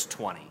about verse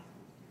 20.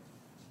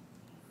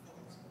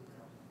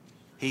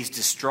 He's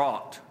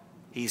distraught.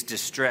 He's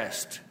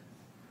distressed.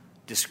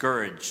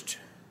 Discouraged.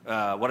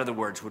 What other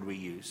words would we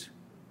use?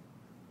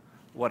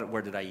 What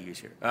word did I use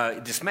here?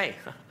 Dismay.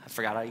 I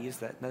forgot I used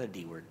that. Another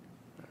D word.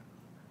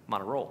 I'm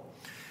on a roll.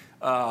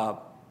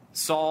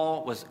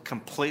 Saul was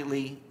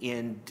completely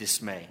in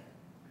dismay.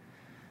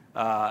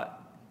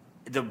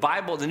 The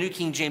Bible, the New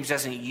King James,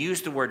 doesn't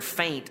use the word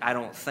faint, I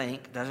don't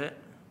think, does it?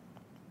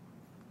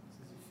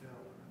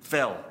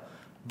 Fell.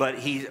 But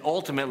he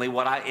ultimately,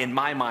 in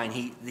my mind,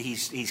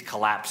 he's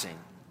collapsing.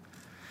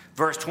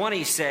 Verse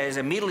 20 says,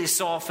 immediately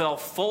Saul fell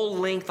full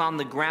length on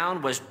the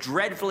ground, was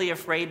dreadfully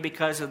afraid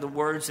because of the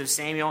words of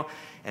Samuel,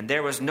 and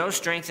there was no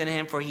strength in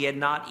him, for he had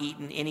not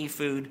eaten any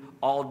food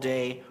all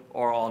day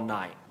or all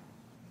night.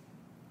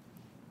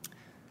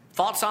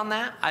 Thoughts on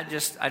that? I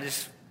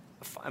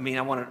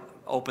want to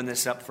open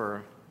this up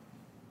for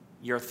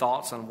your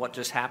thoughts on what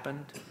just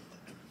happened.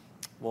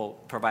 We'll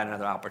provide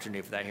another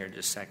opportunity for that here in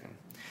just a second.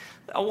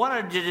 I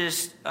wanted to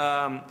just,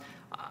 I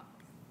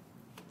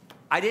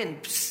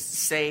didn't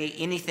say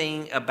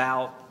anything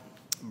about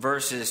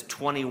verses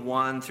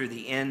 21 through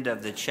the end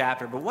of the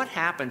chapter, but what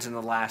happens in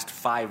the last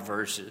 5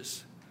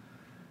 verses?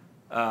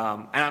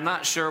 And I'm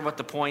not sure what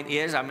the point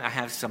is. I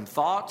have some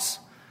thoughts,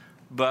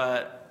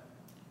 but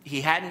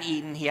he hadn't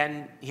eaten, he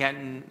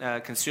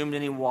hadn't consumed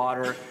any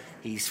water,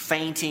 he's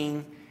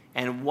fainting,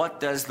 and what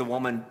does the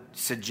woman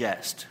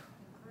suggest?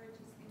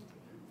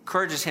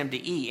 Encourages him to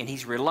eat, and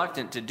he's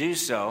reluctant to do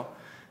so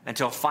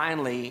until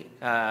finally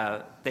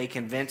they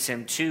convince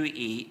him to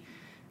eat.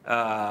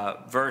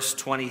 Verse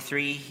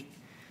 23,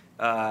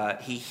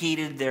 he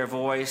heeded their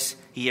voice,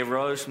 he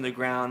arose from the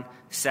ground,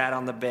 sat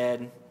on the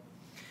bed.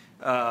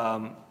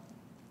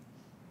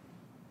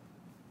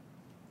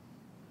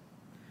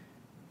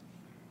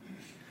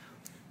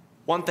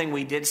 One thing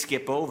we did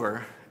skip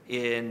over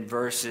in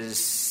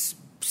verses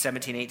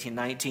 17, 18,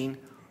 19,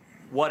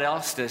 what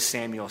else does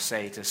Samuel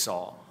say to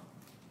Saul?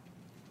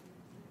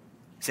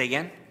 Say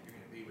again? You're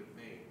going to be with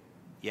me.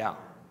 Yeah.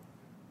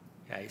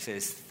 He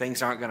says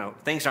things are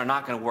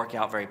not going to work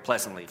out very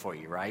pleasantly for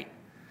you, right?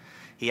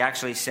 He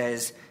actually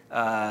says,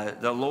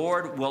 the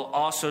Lord will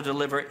also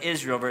deliver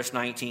Israel, verse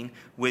 19,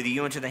 with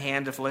you into the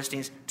hand of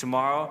Philistines.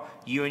 Tomorrow,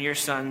 you and your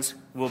sons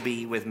will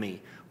be with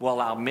me. We'll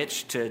allow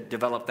Mitch to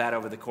develop that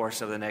over the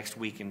course of the next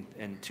week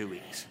and 2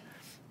 weeks.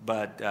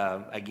 But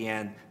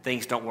again,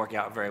 things don't work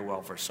out very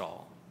well for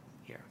Saul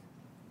here.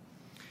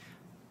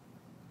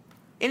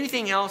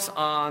 Anything else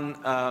on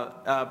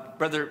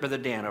Brother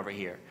Dan over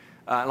here?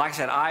 Like I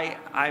said,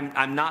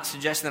 I'm not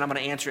suggesting that I'm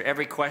going to answer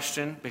every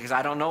question because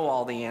I don't know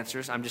all the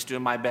answers. I'm just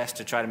doing my best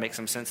to try to make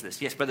some sense of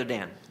this. Yes, Brother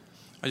Dan.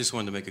 I just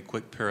wanted to make a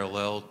quick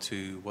parallel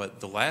to what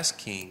the last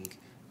king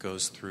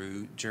goes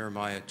through.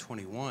 Jeremiah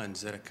 21,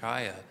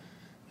 Zedekiah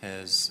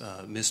has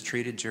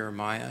mistreated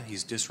Jeremiah.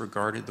 He's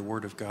disregarded the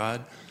word of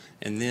God.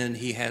 And then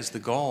he has the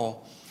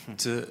gall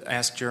to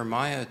ask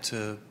Jeremiah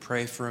to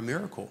pray for a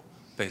miracle,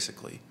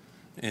 basically.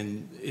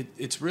 And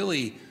it's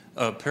really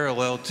a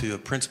parallel to a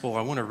principle.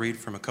 I want to read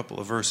from a couple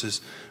of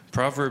verses.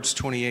 Proverbs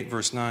 28,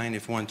 verse 9,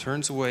 if one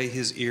turns away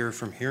his ear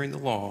from hearing the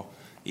law,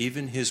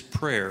 even his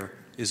prayer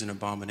is an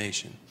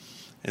abomination.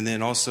 And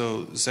then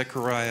also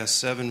Zechariah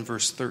 7,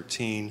 verse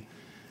 13,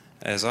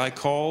 as I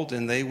called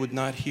and they would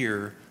not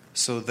hear,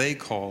 so they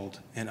called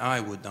and I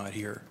would not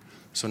hear.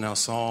 So now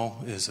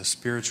Saul is a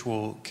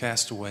spiritual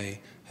castaway,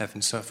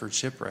 having suffered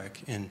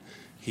shipwreck, and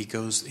he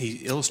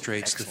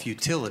illustrates the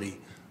futility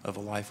of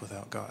a life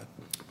without God.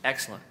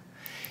 Excellent.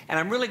 And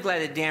I'm really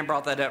glad that Dan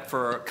brought that up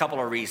for a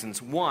couple of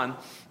reasons. One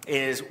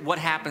is what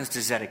happens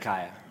to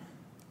Zedekiah?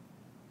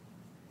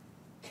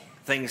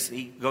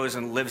 He goes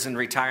and lives in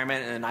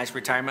retirement in a nice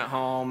retirement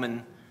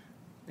home,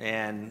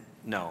 and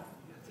no.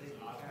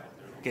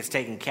 Gets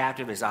taken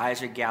captive. His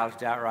eyes are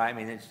gouged out, right? I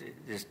mean,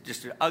 it's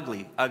just an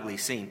ugly, ugly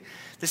scene.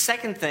 The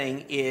second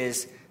thing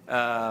is,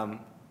 I'm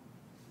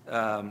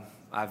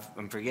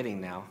forgetting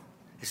now.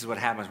 This is what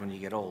happens when you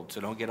get old,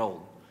 so don't get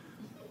old.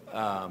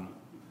 The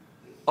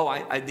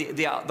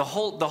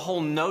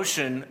whole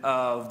notion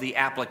of the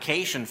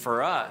application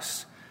for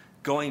us,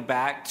 going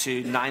back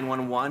to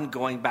 911,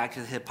 going back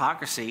to the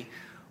hypocrisy,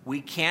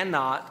 we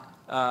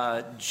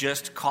cannot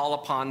just call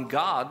upon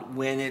God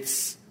when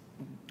it's,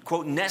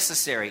 quote,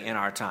 necessary in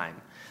our time.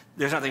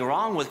 There's nothing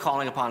wrong with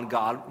calling upon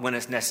God when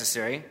it's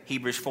necessary.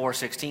 Hebrews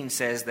 4:16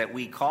 says that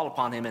we call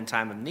upon him in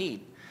time of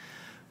need.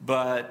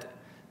 But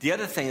the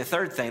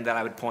third thing that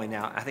I would point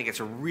out, I think it's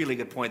a really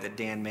good point that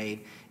Dan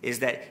made, is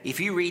that if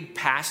you read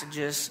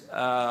passages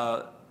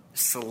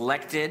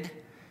selected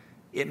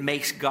it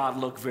makes God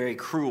look very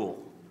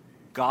cruel.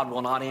 God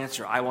will not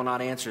answer. I will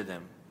not answer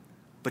them.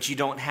 But you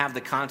don't have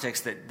the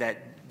context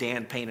that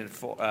Dan painted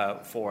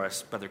for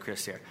us, Brother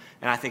Chris, here.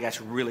 And I think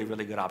that's really,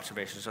 really good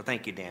observation. So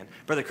thank you, Dan.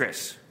 Brother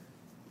Chris.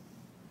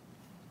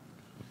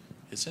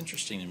 It's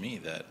interesting to me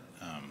that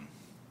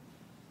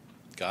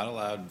God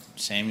allowed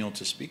Samuel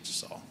to speak to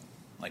Saul.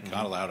 Like,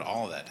 God allowed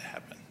all of that to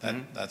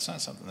happen. That's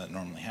not something that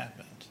normally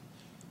happened.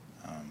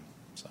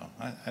 So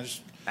I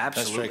just, that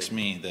strikes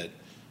me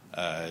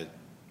that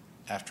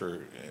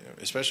after,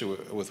 especially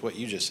with what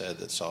you just said,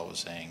 that Saul was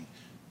saying,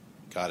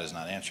 God is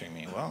not answering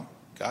me. Well,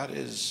 God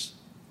is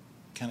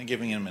kind of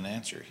giving him an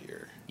answer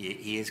here.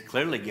 He is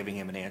clearly giving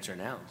him an answer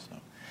now. So.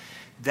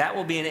 That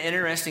will be an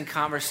interesting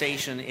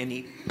conversation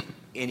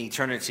in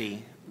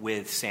eternity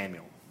with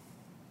Samuel.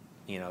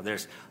 You know,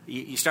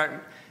 you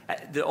start,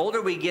 the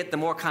older we get, the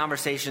more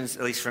conversations,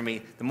 at least for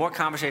me, the more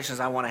conversations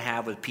I want to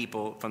have with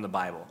people from the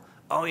Bible.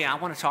 Oh yeah, I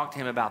want to talk to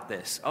him about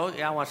this. Oh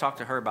yeah, I want to talk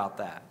to her about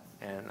that.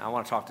 And I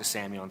want to talk to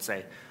Samuel and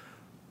say,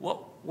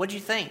 well, what'd you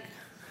think?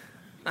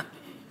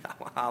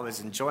 I was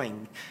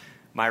enjoying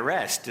my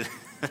rest.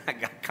 I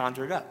got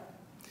conjured up.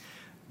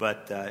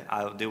 But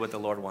I'll do what the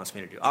Lord wants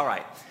me to do. All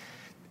right.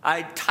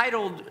 I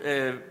titled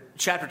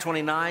chapter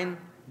 29,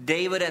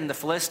 David and the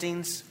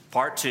Philistines,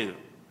 part 2.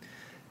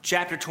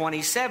 Chapter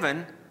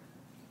 27,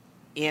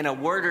 in a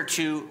word or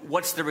two,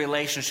 what's the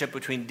relationship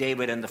between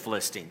David and the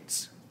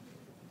Philistines?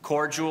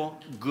 Cordial,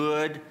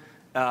 good.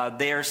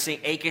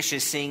 Achish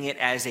is seeing it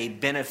as a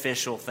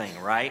beneficial thing,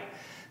 right?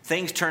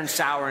 Things turn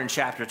sour in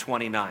chapter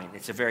 29.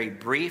 It's a very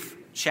brief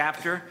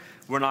chapter.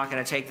 We're not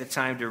going to take the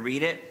time to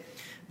read it.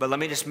 But let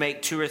me just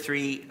make 2 or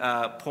 3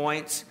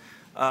 points.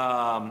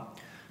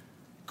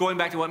 Going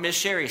back to what Miss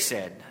Sherry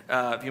said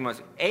a few months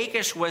ago.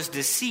 Achish was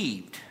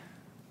deceived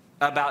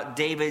about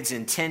David's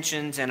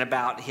intentions and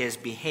about his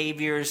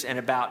behaviors and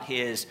about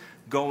his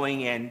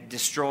going and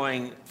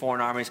destroying foreign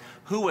armies.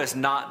 Who was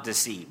not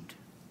deceived?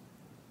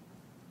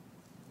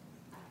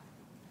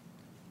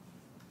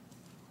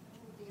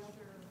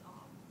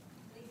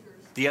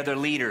 The other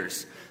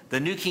leaders. The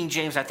New King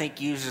James, I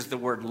think, uses the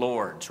word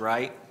lords,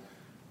 right?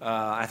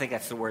 I think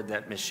that's the word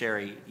that Miss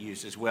Sherry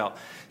used as well.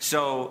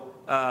 So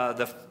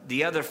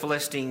the other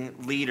Philistine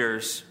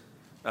leaders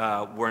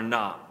were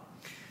not.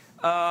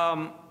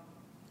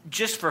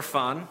 Just for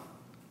fun,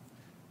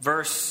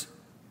 verse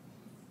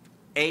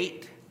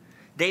 8,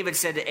 David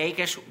said to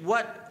Achish,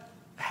 "What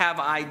have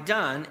I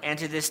done? And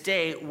to this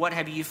day, what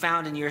have you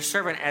found in your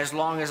servant as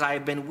long as I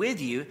have been with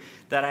you,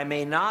 that I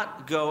may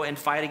not go and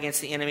fight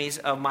against the enemies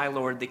of my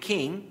lord the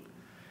king?"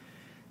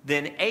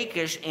 Then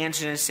Achish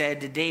answered and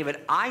said to David,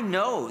 "I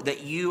know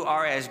that you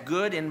are as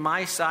good in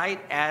my sight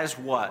as"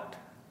 what?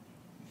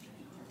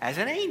 As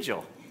an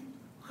angel.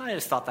 I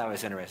just thought that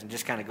was interesting.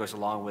 Just kind of goes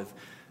along with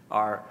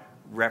our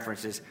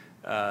references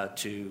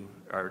to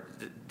our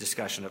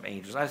discussion of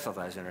angels. I just thought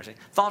that was interesting.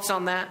 Thoughts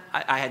on that?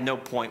 I had no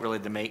point really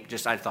to make.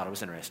 Just I thought it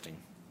was interesting.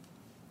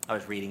 I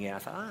was reading it. I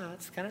thought,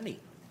 that's kind of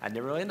neat. I'd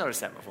never really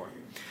noticed that before.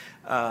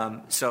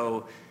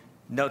 So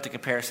note the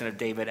comparison of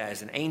David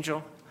as an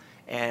angel.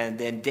 And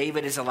then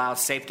David is allowed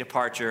safe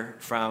departure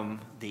from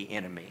the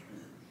enemy.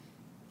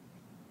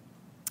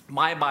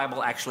 My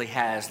Bible actually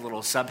has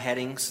little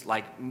subheadings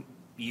like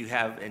you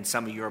have in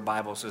some of your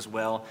Bibles as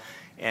well.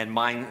 And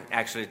mine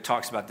actually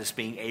talks about this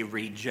being a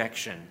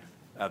rejection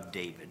of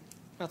David.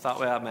 I thought,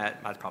 well,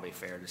 that's probably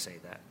fair to say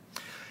that.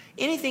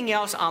 Anything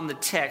else on the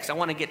text? I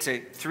want to get to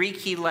 3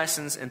 key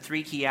lessons and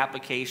 3 key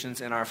applications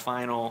in our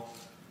final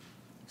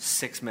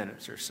 6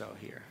 minutes or so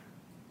here.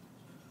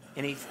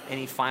 Any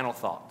final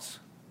thoughts?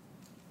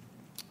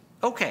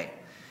 Okay.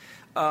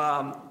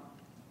 I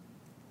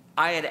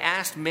had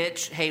asked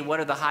Mitch, hey, what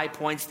are the high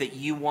points that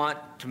you want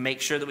to make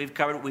sure that we've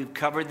covered? We've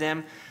covered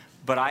them,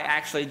 but I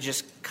actually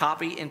just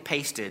copied and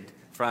pasted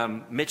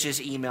from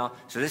Mitch's email.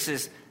 So this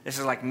is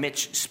like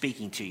Mitch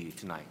speaking to you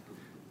tonight.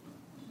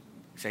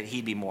 He said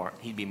he'd be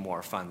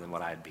more fun than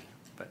what I'd be.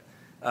 But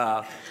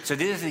so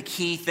these are the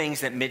key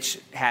things that Mitch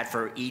had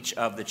for each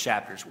of the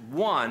chapters.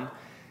 1,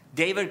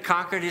 David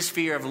conquered his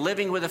fear of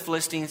living with the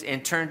Philistines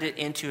and turned it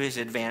into his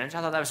advantage. I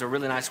thought that was a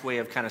really nice way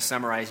of kind of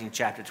summarizing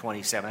chapter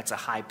 27. That's a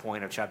high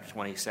point of chapter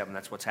 27.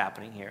 That's what's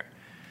happening here.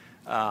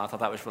 I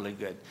thought that was really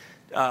good.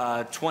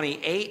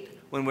 28,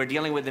 when we're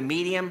dealing with the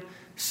medium,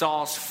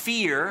 Saul's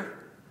fear,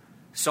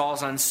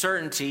 Saul's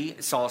uncertainty,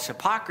 Saul's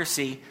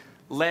hypocrisy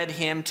led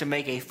him to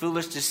make a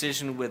foolish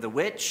decision with a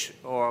witch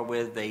or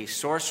with a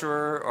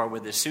sorcerer or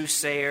with a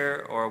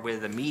soothsayer or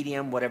with a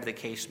medium, whatever the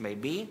case may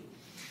be.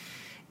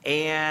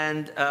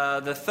 And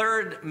the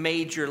third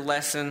major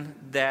lesson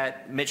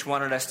that Mitch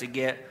wanted us to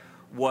get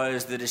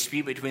was the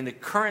dispute between the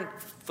current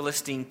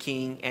Philistine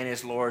king and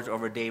his lords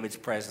over David's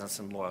presence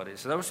and loyalty.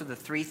 So those are the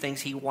 3 things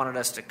he wanted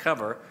us to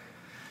cover.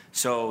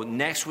 So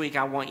next week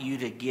I want you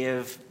to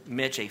give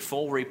Mitch a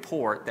full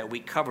report that we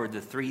covered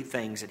the 3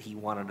 things that he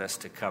wanted us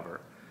to cover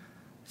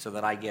so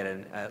that I get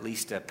at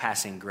least a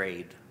passing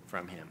grade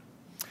from him.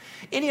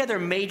 Any other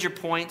major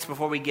points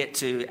before we get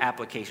to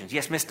applications?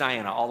 Yes, Miss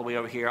Diana, all the way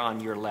over here on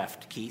your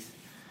left. Keith?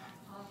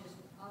 I'll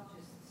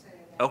just say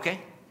that. Okay.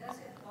 Does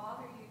it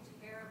bother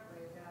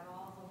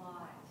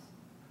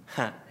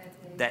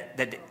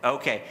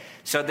Okay.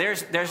 So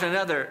there's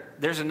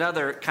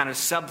another kind of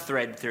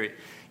sub-thread through it.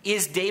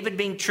 Is David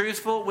being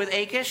truthful with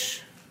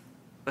Achish?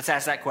 Let's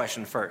ask that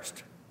question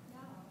first.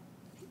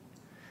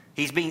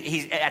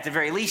 He's at the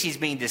very least, he's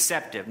being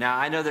deceptive. Now,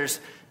 I know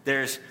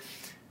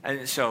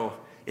so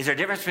is there a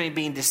difference between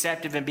being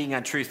deceptive and being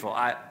untruthful?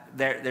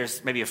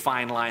 There's maybe a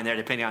fine line there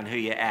depending on who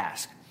you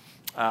ask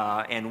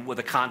and with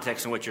the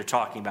context in which you're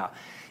talking about.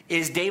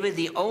 Is David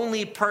the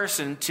only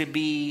person to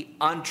be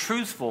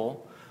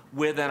untruthful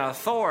with an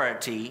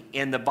authority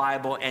in the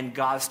Bible and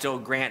God still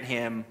grant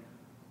him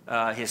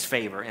his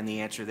favor? And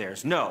the answer there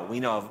is no. We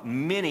know of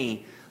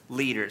many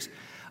leaders.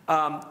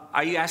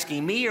 Are you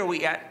asking me or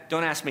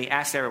don't ask me,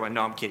 ask everyone.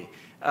 No, I'm kidding.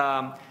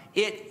 I'm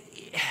just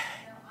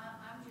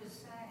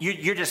saying.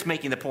 You're just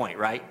making the point,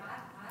 right? I've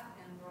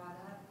been brought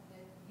up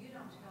that you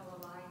don't tell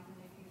a lie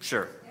even if you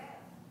Sure. dead.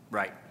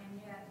 Right.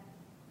 And yet,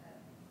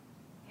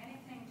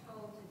 anything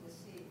told to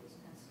deceive is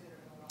considered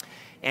a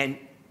lie.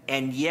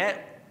 And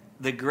yet,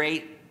 the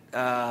great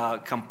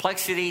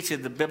complexity to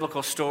the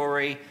biblical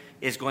story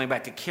is going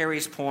back to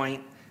Carrie's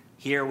point.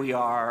 Here we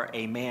are,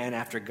 a man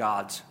after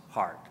God's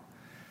heart.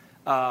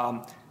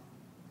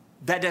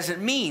 That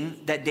doesn't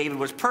mean that David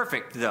was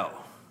perfect, though,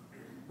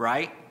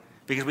 right?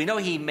 Because we know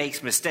he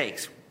makes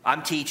mistakes.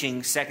 I'm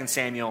teaching 2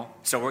 Samuel,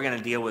 so we're going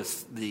to deal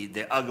with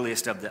the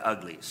ugliest of the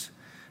uglies.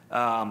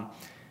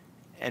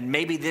 And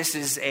maybe this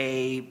is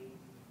a,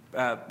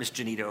 Miss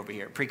Janita over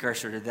here,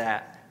 precursor to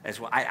that as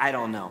well. I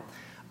don't know.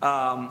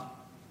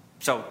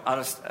 So I'll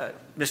just,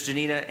 Miss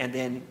Janita and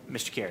then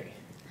Mr. Carey.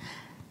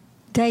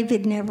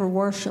 David never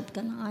worshipped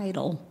an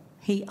idol.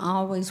 He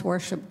always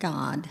worshipped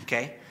God.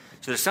 Okay.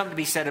 So there's something to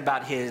be said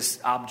about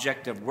his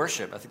object of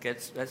worship. I think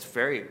that's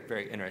very,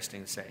 very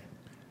interesting to say.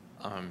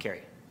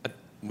 Carey.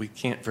 We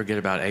can't forget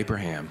about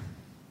Abraham.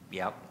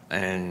 Yep.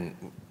 And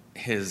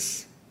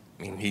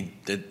he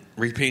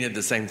repeated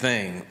the same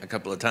thing a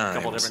couple of times. A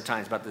couple different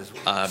times about his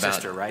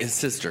sister, right? His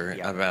sister,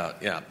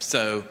 yeah.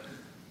 So,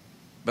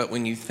 but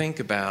when you think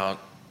about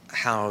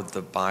how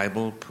the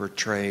Bible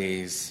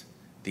portrays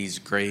these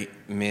great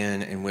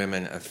men and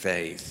women of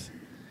faith,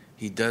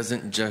 he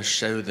doesn't just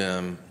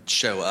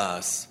show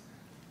us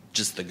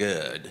just the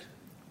good.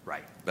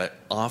 Right. But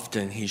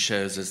often he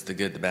shows us the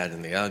good, the bad,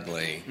 and the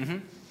ugly. Mm-hmm.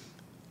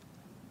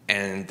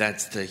 And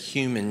that's the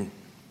human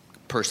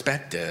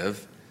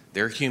perspective.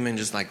 They're human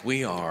just like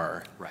we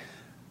are. Right.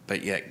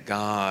 But yet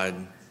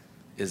God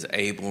is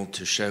able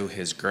to show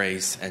his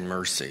grace and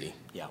mercy.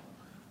 Yeah.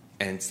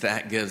 And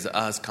that gives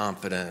us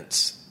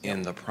confidence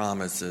in the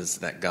promises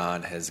that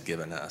God has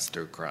given us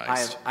through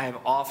Christ. I have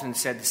often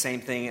said the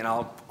same thing, and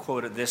I'll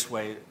quote it this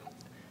way.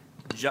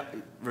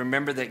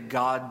 Remember that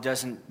God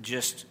doesn't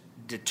just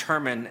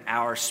determine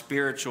our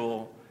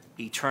spiritual,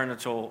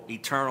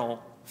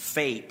 eternal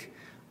fate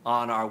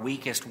on our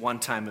weakest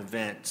one-time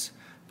events,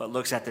 but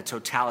looks at the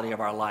totality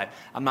of our life.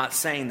 I'm not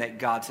saying that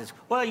God says,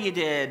 well, you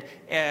did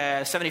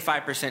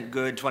 75%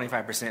 good,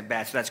 25%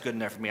 bad, so that's good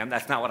enough for me.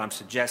 That's not what I'm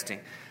suggesting.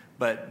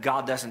 But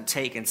God doesn't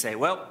take and say,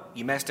 well,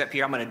 you messed up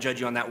here, I'm going to judge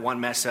you on that one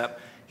mess up.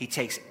 He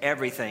takes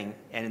everything,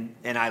 and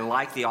I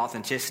like the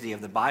authenticity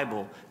of the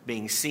Bible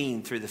being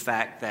seen through the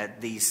fact that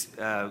these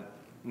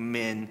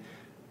men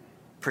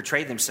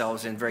portray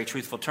themselves in very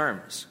truthful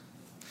terms.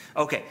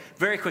 Okay,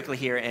 very quickly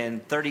here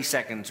in 30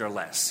 seconds or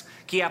less.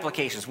 Key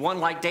applications. 1,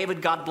 like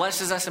David, God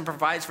blesses us and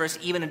provides for us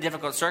even in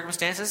difficult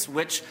circumstances,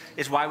 which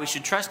is why we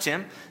should trust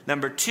him.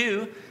 Number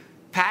 2,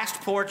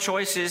 past poor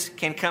choices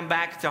can come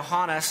back to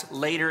haunt us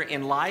later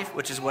in life,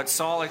 which is what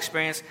Saul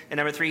experienced. And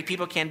number 3,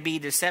 people can be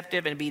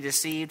deceptive and be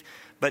deceived,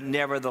 but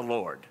never the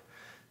Lord.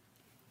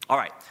 All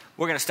right,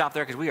 we're going to stop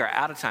there because we are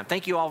out of time.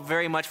 Thank you all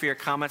very much for your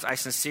comments. I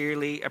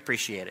sincerely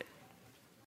appreciate it.